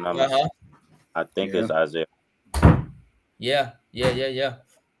 If I'm not mistaken. I think it's Isaiah. Yeah.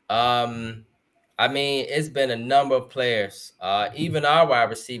 I mean, it's been a number of players. Even our wide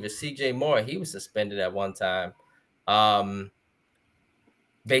receiver, CJ Moore, he was suspended at one time.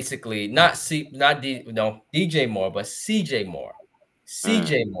 basically not DJ Moore, but CJ Moore.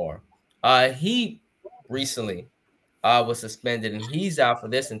 CJ Moore. He recently was suspended, and he's out for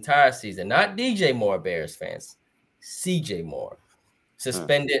this entire season. Not DJ Moore, Bears fans. CJ Moore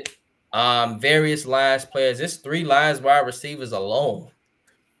suspended. Various Lions players. It's 3 Lions wide receivers alone,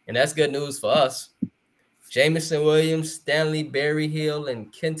 and that's good news for us. Jameson Williams, Stanley Berryhill,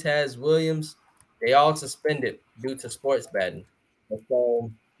 and Kentaz Williams, they all suspended due to sports betting.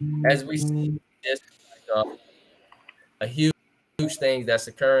 So, as we see, this like a huge thing that's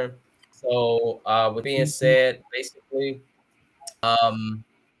occurring. So, with being said, basically,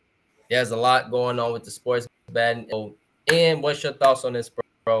 there's a lot going on with the sports betting. And what's your thoughts on this,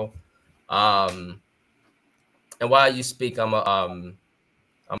 bro? And while you speak, I'm a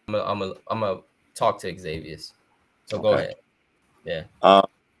talk to Xavier. So go ahead. Yeah.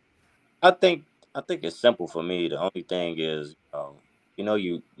 I think it's simple for me. The only thing is,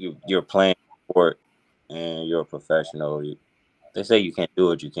 you're playing sport and you're a professional. They say you can't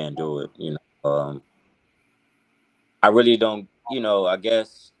do it, you can't do it. I really don't. I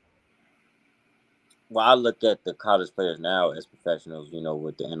guess. Well, I look at the college players now as professionals.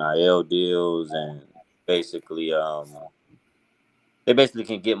 With the NIL deals and basically, they basically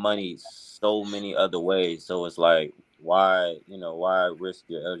can get money so many other ways. So it's like, why risk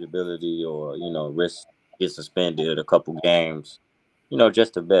your eligibility or risk get suspended a couple games,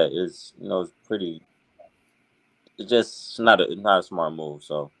 just to bet? It's pretty. It's just not a smart move.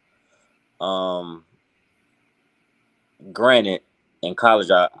 So, granted, in college,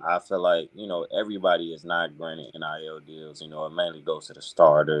 I feel like everybody is not granted NIL deals. It mainly goes to the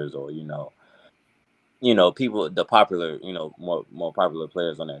starters or people, the popular, more popular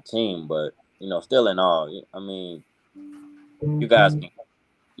players on that team. But still in all, I mean, you guys can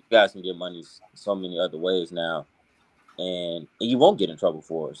get money so many other ways now, and you won't get in trouble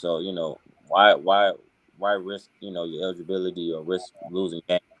for it. So why risk your eligibility or risk losing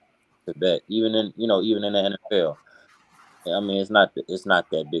games to bet, even in the NFL? I mean, it's not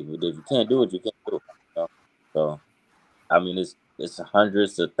that big of a deal. If you can't do it, you can't do it. So I mean, it's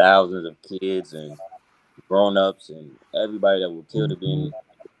hundreds of thousands of kids and grown-ups and everybody that will kill to be in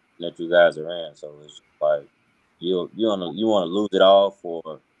that you guys are in. So it's like you want to lose it all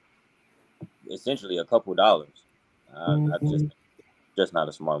for essentially a couple dollars. I just not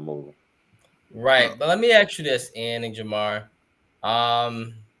a smart move. Right. But let me ask you this, Ann and Jamar.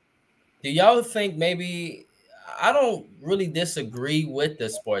 Do y'all think maybe I don't really disagree with the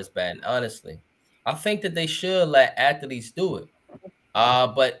sports betting, honestly. I think that they should let athletes do it.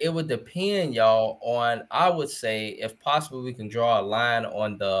 But it would depend, y'all, on I would say if possible, we can draw a line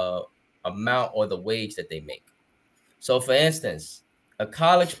on the amount or the wage that they make. So for instance, a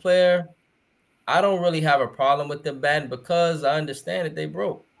college player, I don't really have a problem with them betting because I understand that they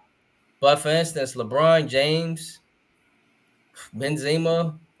broke. But for instance, LeBron James,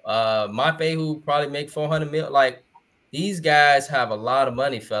 Benzema, Mape, who probably make 400 mil, like these guys have a lot of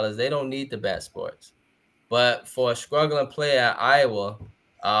money, fellas. They don't need to bet sports. But for a struggling player at Iowa,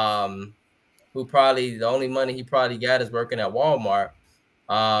 who probably the only money he probably got is working at Walmart,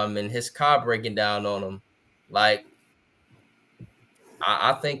 and his car breaking down on him, like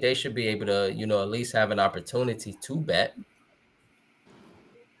I think they should be able to, at least have an opportunity to bet.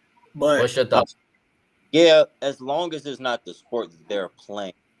 But what's your thoughts? Yeah, as long as it's not the sport that they're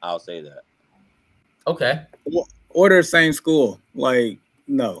playing, I'll say that. Okay. Or the same school. Like,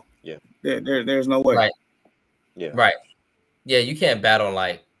 no. Yeah. There's no way. Right. Yeah. Right. Yeah, you can't bet on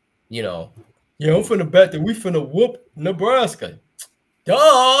like, I'm finna bet that we finna whoop Nebraska.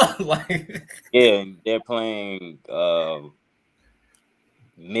 Duh. Like yeah, they're playing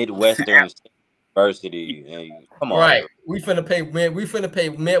Midwestern University. And come on. Right. We finna pay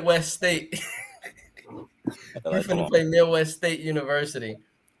Midwest State. We finna play Midwest State University.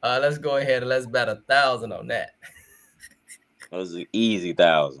 Let's go ahead and let's bet 1,000 on that. That was an easy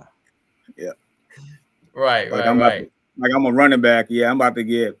 1,000. Yeah. Right, like right. I'm a running back. Yeah, I'm about to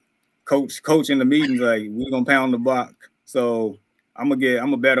get coach in the meetings. Like, we're gonna pound the block. So I'm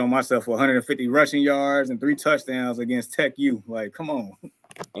gonna bet on myself for 150 rushing yards and 3 touchdowns against Tech U. Like, come on.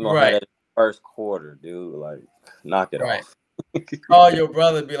 I'm gonna have that first quarter, dude. Like, knock it off. Call your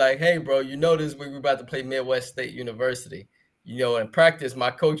brother, be like, hey, bro, this week we're about to play Midwest State University. In practice,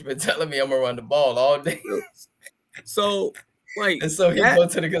 my coach been telling me I'm gonna run the ball all day. So, like, and so he go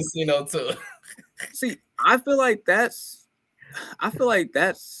to the casino too. See, I feel like that's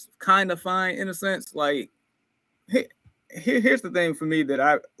kind of fine in a sense. Like, here's the thing for me that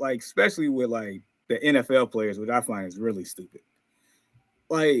I like, especially with like the NFL players, which I find is really stupid.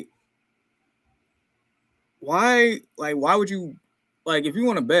 Like, why would you like if you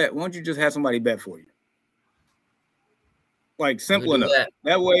want to bet, why don't you just have somebody bet for you? Like simple enough.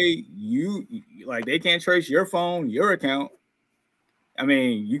 That way you like they can't trace your phone, your account. I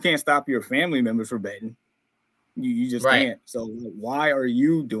mean, you can't stop your family members from betting. You just can't. So why are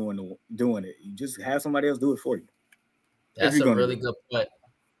you doing it? You just have somebody else do it for you. That's a really good point.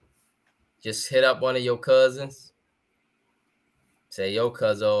 Just hit up one of your cousins. Say, yo,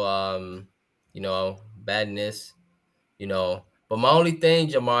 cuzzo, betting this, But my only thing,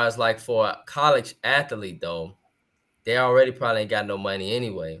 Jamar, is like for a college athlete, though, they already probably ain't got no money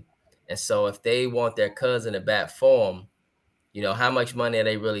anyway. And so if they want their cousin to bat for them, how much money are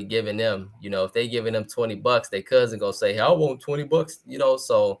they really giving them? If they giving them $20, their cousin gonna say, hey, I want $20,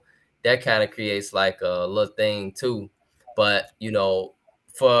 so that kind of creates like a little thing too. But,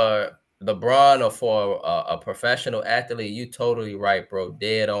 for LeBron or for a professional athlete, you totally right, bro.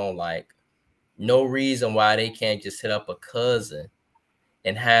 Dead on. Like, no reason why they can't just hit up a cousin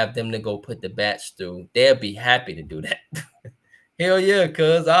and have them to go put the bats through. They'll be happy to do that. Hell yeah,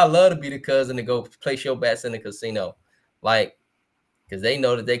 cuz I love to be the cousin to go place your bats in the casino. Like, because they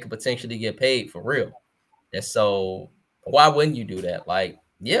know that they could potentially get paid for real. And so why wouldn't you do that? Like,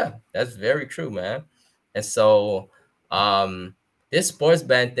 yeah, that's very true, man. And so this sports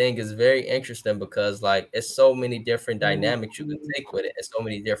betting thing is very interesting because like it's so many different dynamics you can take with it, and so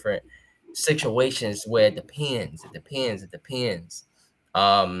many different situations where it depends.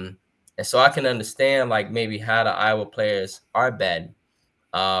 And so I can understand like maybe how the Iowa players are betting.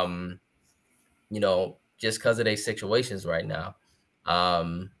 Just because of their situations right now.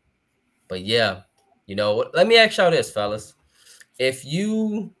 But yeah, let me ask y'all this, fellas. If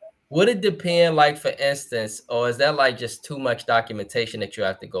you would it depend, like for instance, or is that like just too much documentation that you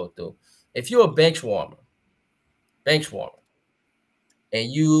have to go through? If you're a bench warmer, and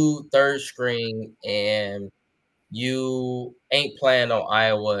you third string and you ain't playing on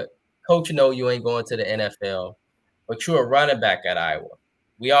Iowa, coach know you ain't going to the NFL, but you're a running back at Iowa.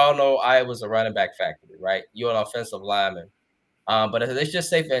 We all know Iowa's a running back factory, right? You're an offensive lineman. But let's just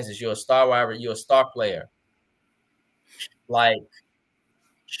say, for instance, you're a star wide, you're a star player. Like,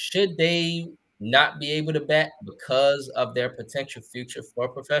 should they not be able to bet because of their potential future for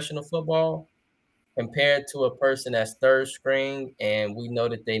professional football compared to a person that's third string and we know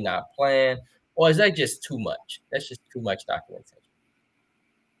that they're not playing? Or is that just too much? That's just too much documentation.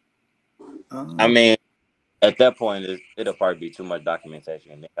 I mean, at that point, it'll probably be too much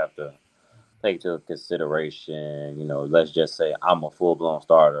documentation, and they have to take into consideration, let's just say I'm a full blown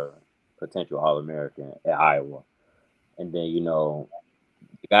starter, potential All American at Iowa, and then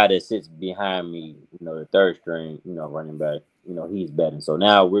the guy that sits behind me, the third string, running back, he's betting. So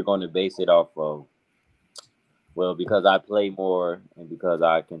now we're going to base it off of, well, because I play more and because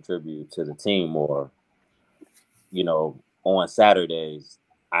I contribute to the team more, on Saturdays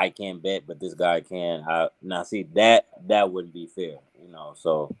I can't bet, but this guy can. Now see that wouldn't be fair,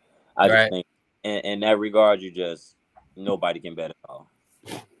 So I just think in that regard, nobody can bet at all.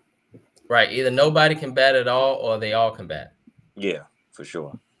 Right. Either nobody can bet at all or they all can bet. Yeah, for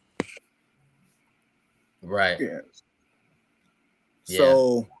sure. Right. Yeah.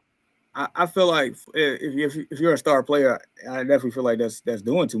 So I feel like if you're a star player, I definitely feel like that's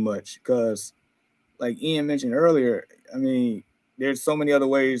doing too much because, like Ian mentioned earlier, I mean, there's so many other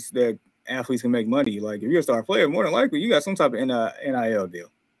ways that athletes can make money. Like if you're a star player, more than likely you got some type of NIL deal.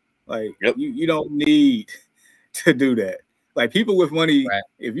 Like you don't need to do that. Like people with money,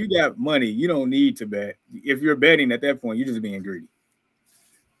 if you got money, you don't need to bet. If you're betting at that point, you're just being greedy.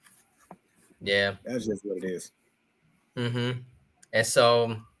 Yeah, that's just what it is. And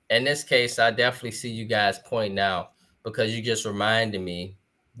so in this case, I definitely see you guys pointing out because you just reminded me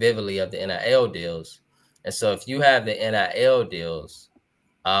vividly of the NIL deals. And so if you have the NIL deals,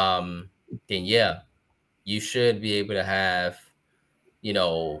 then yeah, you should be able to have,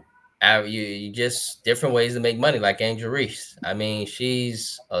 you just different ways to make money, like Angel Reese. I mean,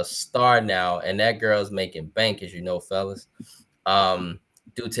 she's a star now, and that girl's making bank, as you know, fellas.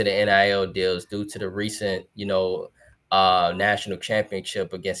 Due to the NIL deals, due to the recent, national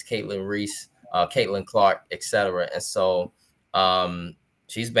championship against Caitlin Reese, Caitlin Clark, etc. And so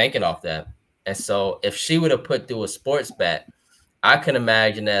she's banking off that. And so if she would have put through a sports bet, I can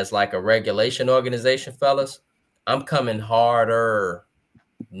imagine as like a regulation organization, fellas, I'm coming harder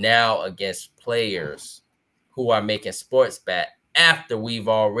now against players who are making sports bet after we've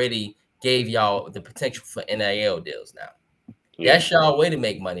already gave y'all the potential for NIL deals now. Yeah. That's y'all way to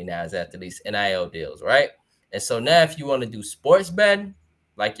make money now is after these NIL deals, right? And so now if you want to do sports betting,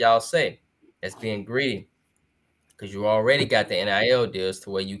 like y'all say, that's being greedy because you already got the NIL deals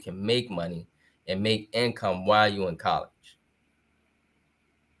to where you can make money and make income while you're in college.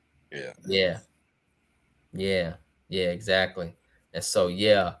 Yeah. Exactly. And so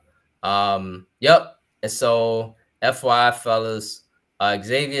yep. And so FYI, fellas,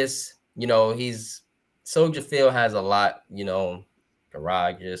 Xavier's, he's Soldier Field has a lot,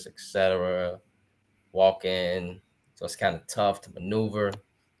 garages, etc. Walk in. So it's kind of tough to maneuver,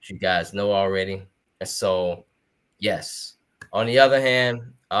 as you guys know already. And so, yes. On the other hand,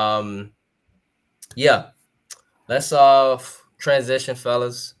 let's transition,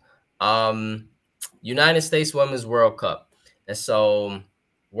 fellas. United States Women's World Cup. And so,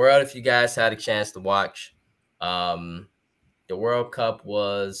 world, if you guys had a chance to watch, the World Cup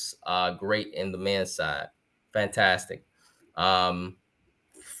was great in the men's side. Fantastic.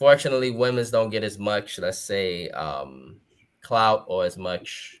 Fortunately, women's don't get as much, let's say, clout or as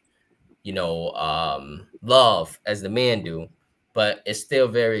much, love as the men do. But it's still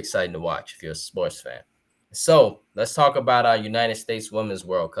very exciting to watch if you're a sports fan. So let's talk about our United States Women's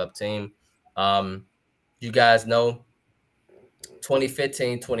World Cup team. You guys know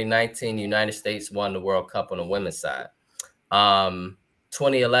 2015, 2019, the United States won the World Cup on the women's side.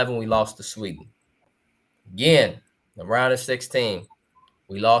 2011, we lost to Sweden. Again, the round of 16,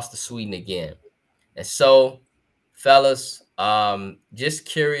 we lost to Sweden again. And so, fellas, just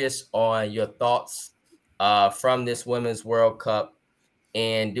curious on your thoughts from this Women's World Cup.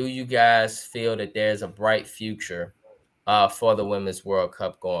 And do you guys feel that there's a bright future for the Women's World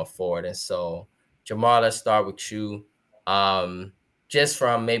Cup going forward? And so, Jamar, let's start with you. Just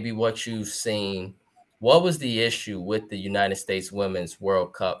from maybe what you've seen, what was the issue with the United States Women's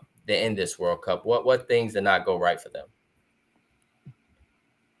World Cup in this World Cup? What things did not go right for them?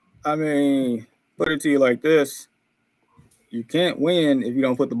 I mean, put it to you like this: you can't win if you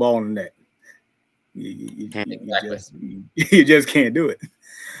don't put the ball in the net. You just can't do it.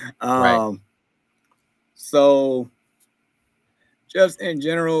 Right. So, just in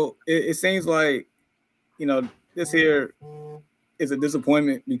general, it seems like, this here is a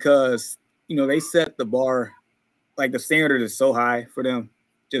disappointment because, they set the bar, like the standard is so high for them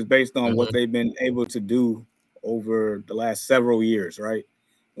just based on what they've been able to do over the last several years, right?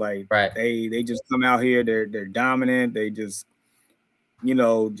 Like they just come out here, they're dominant. They just,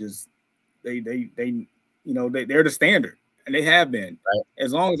 they're the standard, and they have been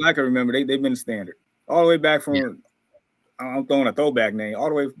as long as I can remember. They've been the standard all the way back from I'm throwing a throwback name all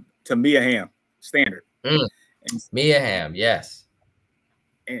the way to Mia Hamm, standard. Mia Hamm, yes.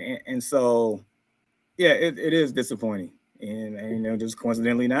 And so, yeah, it is disappointing, and just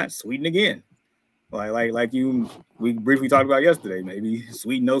coincidentally not Sweden again. Like we briefly talked about yesterday. Maybe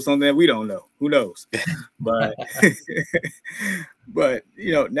Sweden knows something that we don't know. Who knows? But but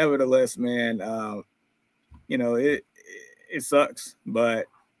nevertheless, man, it sucks. But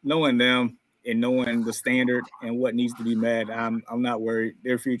knowing them and knowing the standard and what needs to be met, I'm not worried.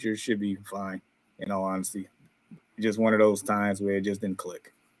 Their future should be fine. In all honesty, just one of those times where it just didn't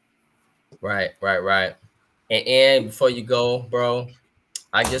click. Right. And before you go, bro,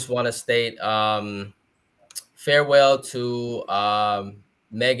 I just want to state farewell to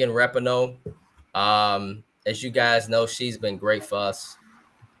Megan Rapinoe. As you guys know, she's been great for us.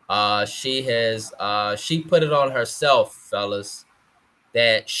 She put it on herself, fellas,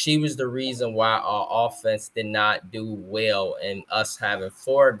 that she was the reason why our offense did not do well and us having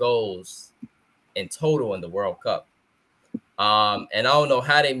 4 goals in total in the World Cup. And I don't know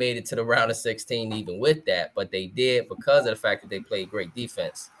how they made it to the round of 16 even with that, but they did because of the fact that they played great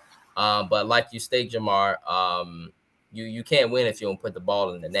defense. But like you state, Jamar, you can't win if you don't put the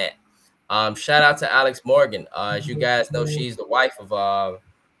ball in the net. Shout out to Alex Morgan. As you guys know, she's the wife of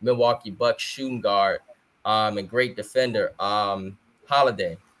Milwaukee Bucks shooting guard and great defender, Drew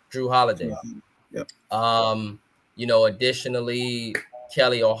Holiday. Yep. Additionally,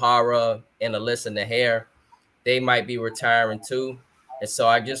 Kelly O'Hara and Alyssa Nair, they might be retiring too. And so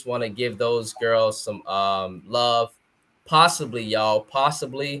I just want to give those girls some love. Possibly,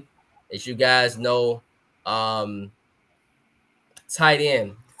 as you guys know, tight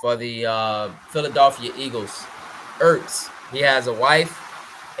end for the Philadelphia Eagles, Ertz. He has a wife,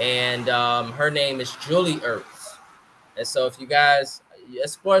 and her name is Julie Ertz. And so if you guys,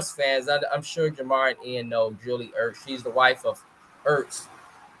 as sports fans, I'm sure Jamar and Ian know Julie Ertz. She's the wife of Ertz,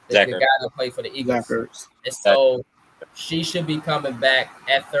 the guy that played for the Eagles. And so she should be coming back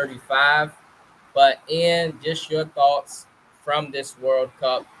at 35. But Ian, just your thoughts from this World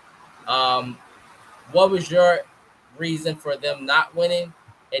Cup. What was your reason for them not winning?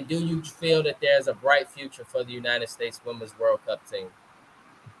 And do you feel that there's a bright future for the United States Women's World Cup team?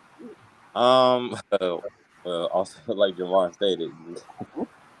 Also, like Jamar stated,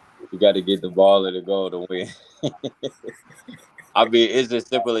 you got to get the ball or the goal to win. I mean, it's as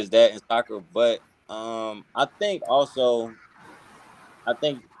simple as that in soccer. But I think also, I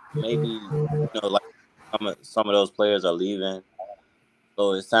think maybe like some of those players are leaving,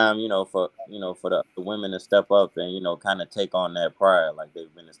 so it's time for the women to step up and kind of take on that pride, like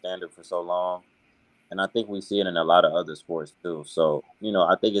they've been the standard for so long. And I think we see it in a lot of other sports too. So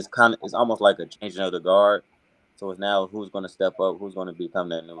I think it's almost like a changing of the guard. So it's now who's going to step up, who's going to become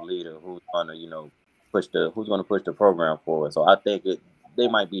that new leader, who's going to push the program forward. So I think they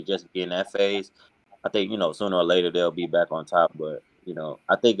might be just be in that phase. I think sooner or later they'll be back on top, but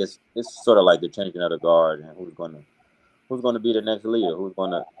I think it's sort of like the changing of the guard and who's going to be the next leader, who's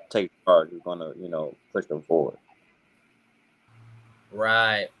going to take charge, who's going to push them forward.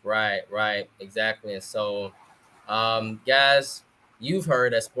 Right. Exactly. And so, guys, you've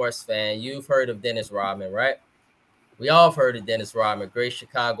heard as sports fan, you've heard of Dennis Rodman, right? We all have heard of Dennis Rodman, great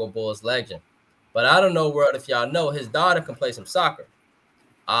Chicago Bulls legend. But I don't know, world, if y'all know, his daughter can play some soccer.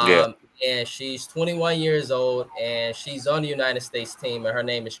 Yeah. And she's 21 years old, and she's on the United States team, and her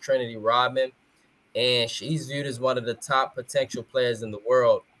name is Trinity Rodman. And she's viewed as one of the top potential players in the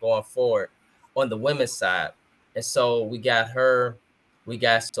world going forward on the women's side. And so we got her, we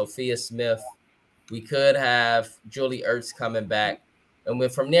got Sophia Smith, we could have Julie Ertz coming back. And then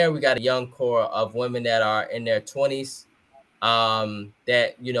from there, we got a young core of women that are in their 20s.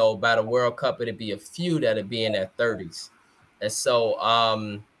 That by the World Cup, it'd be a few that'd be in their 30s. And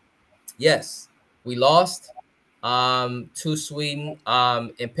so yes, we lost to Sweden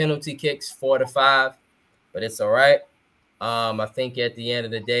in penalty kicks 4-5, but it's all right. I think at the end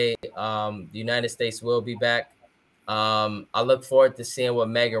of the day, the United States will be back. I look forward to seeing what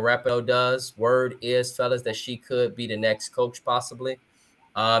Megan Rapinoe does. Word is, fellas, that she could be the next coach possibly.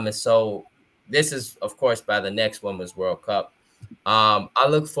 And so this is, of course, by the next Women's World Cup. I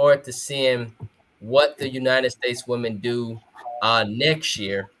look forward to seeing what the United States women do next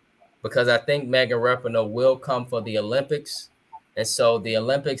year, because I think Megan Rapinoe will come for the Olympics. And so the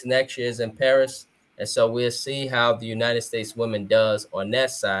Olympics next year is in Paris. And so we'll see how the United States women does on that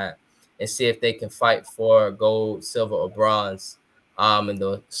side and see if they can fight for gold, silver, or bronze in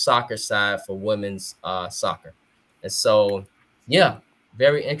the soccer side for women's soccer. And so, yeah,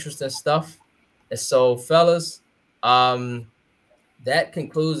 very interesting stuff. And so, fellas, that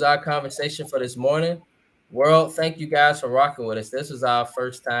concludes our conversation for this morning. World, thank you guys for rocking with us. This was our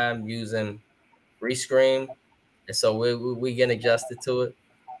first time using Rescream, and so we getting adjusted to it.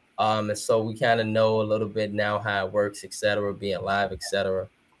 And so we kind of know a little bit now how it works, etc., being live, etc.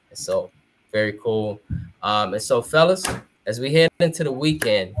 And so very cool. And so, fellas, as we head into the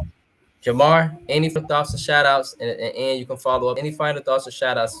weekend, Jamar, any final thoughts or shout outs? And you can follow up. Any final thoughts or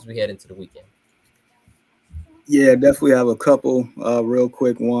shout outs as we head into the weekend? Yeah, definitely have a couple. Real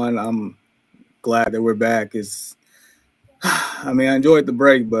quick one. I'm glad that we're back. I enjoyed the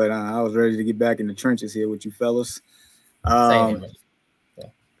break, but I was ready to get back in the trenches here with you fellas. Same here, yeah.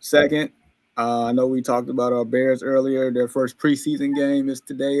 Second, I know we talked about our Bears earlier. Their first preseason game is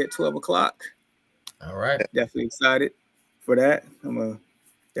today at 12 o'clock. All right. Definitely excited for that. I'm going to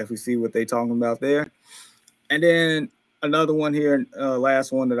definitely see what they're talking about there. And then another one here,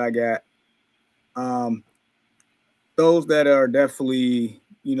 last one that I got. Those that are definitely,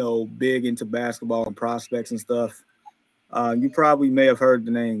 big into basketball and prospects and stuff, you probably may have heard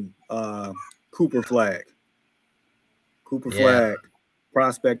the name Cooper Flagg. Flagg,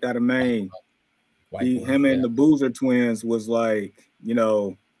 prospect out of Maine. Him and the Boozer twins was like,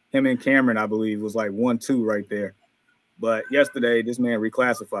 him and Cameron, I believe, was like 1-2 right there. But yesterday, this man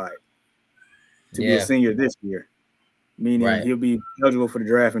reclassified to be a senior this year, meaning he'll be eligible for the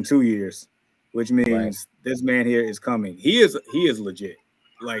draft in 2 years, which means this man here is coming. He is legit.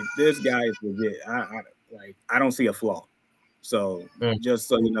 Like, this guy is legit. I don't see a flaw. So just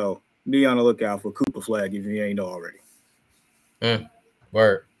so you know, be on the lookout for Cooper Flagg if you ain't know already.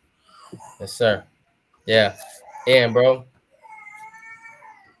 Word. Yes, sir. Yeah. And bro.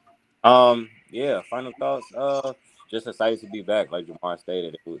 Yeah, final thoughts. Just excited to be back, like Jamar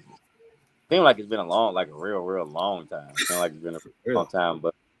stated. It seemed like it's been a real long time. It seemed like it's been a long time,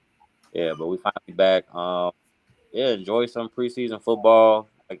 but we finally back. Enjoy some preseason football.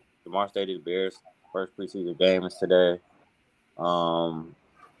 Like Jamar stated, the Bears' first preseason game is today. I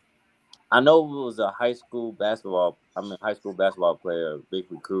know it was a high school basketball player, a big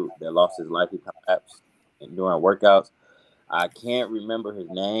recruit that lost his life. He collapsed during workouts. I can't remember his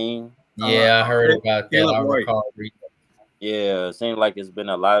name. Yeah, I heard about that. Yeah, it seems like it's been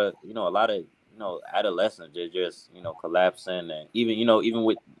a lot of adolescents just collapsing, and even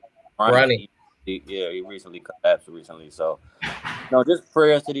with Ronnie. He recently collapsed recently. So just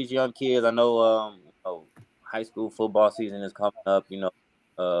prayers to these young kids. I know high school football season is coming up.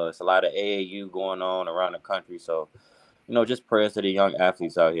 It's a lot of AAU going on around the country. So, just prayers to the young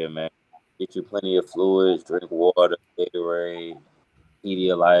athletes out here, man. Get you plenty of fluids, drink water, Gatorade,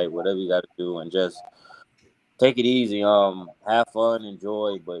 Pedialyte, whatever you got to do, and just take it easy. Have fun,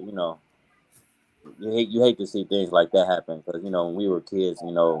 enjoy, but you hate to see things like that happen because when we were kids,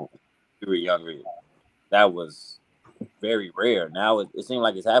 we were younger. That was very rare. Now it seems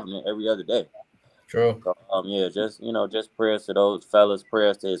like it's happening every other day. True. So, yeah, just prayers to those fellas,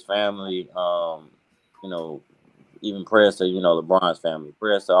 prayers to his family. Even prayers to LeBron's family,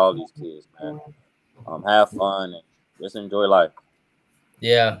 prayers to all these kids, man. Have fun and just enjoy life.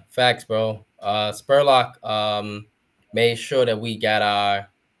 Yeah, facts, bro. Spurlock made sure that we got our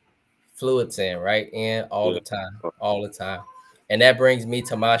fluids in, right? In all Yeah. the time. And that brings me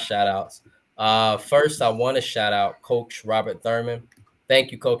to my shout outs. First, I want to shout out Coach Robert Thurman.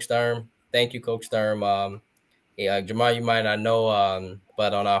 Thank you, Coach Thurman. Thank you, Coach Thurman. Jamar, you might not know,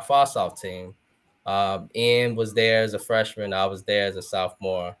 but on our Fossall team, Ian was there as a freshman. I was there as a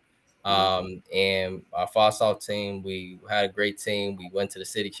sophomore. And our Fossall team, we had a great team. We went to the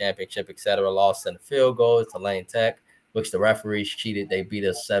city championship, etc. Lost in the field goals to Lane Tech, which the referees cheated. They beat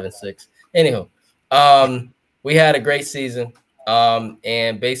us 7-6. Anywho, we had a great season.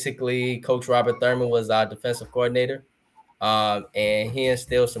 And basically, Coach Robert Thurman was our defensive coordinator. And he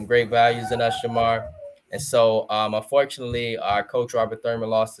instilled some great values in us, Jamar. And so, unfortunately, our coach Robert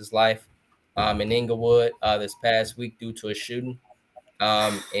Thurman lost his life in Inglewood this past week due to a shooting.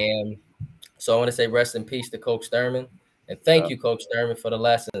 And so I want to say rest in peace to Coach Thurman. And thank you, Coach Thurman, for the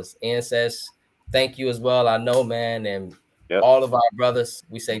lessons. And says thank you as well. I know, man, and all of our brothers,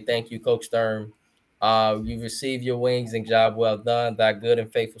 we say thank you, Coach Thurman. You received your wings and job well done, thy good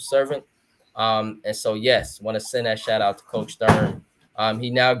and faithful servant. And so, yes, want to send that shout out to Coach Thurman. He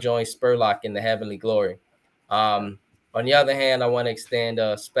now joins Spurlock in the heavenly glory. On the other hand, I want to extend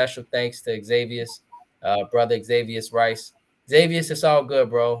a special thanks to Xavier's brother Xavier's Rice. Xavier's, it's all good,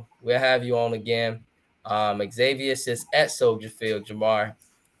 bro. We'll have you on again. Xavier's is at Soldier Field, Jamar,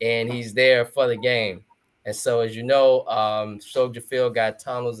 and he's there for the game. And so, as you know, Soldier Field got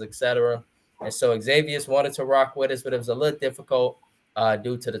tunnels, etc. And so Xavier's wanted to rock with us, but it was a little difficult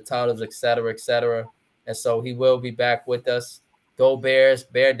due to the tunnels, etc., etc. And so he will be back with us. Go Bears,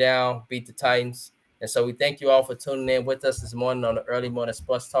 bear down, beat the Titans. And so we thank you all for tuning in with us this morning on the Early Morning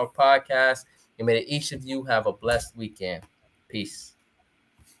Sports Talk podcast. And may each of you have a blessed weekend. Peace.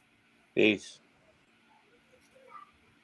 Peace.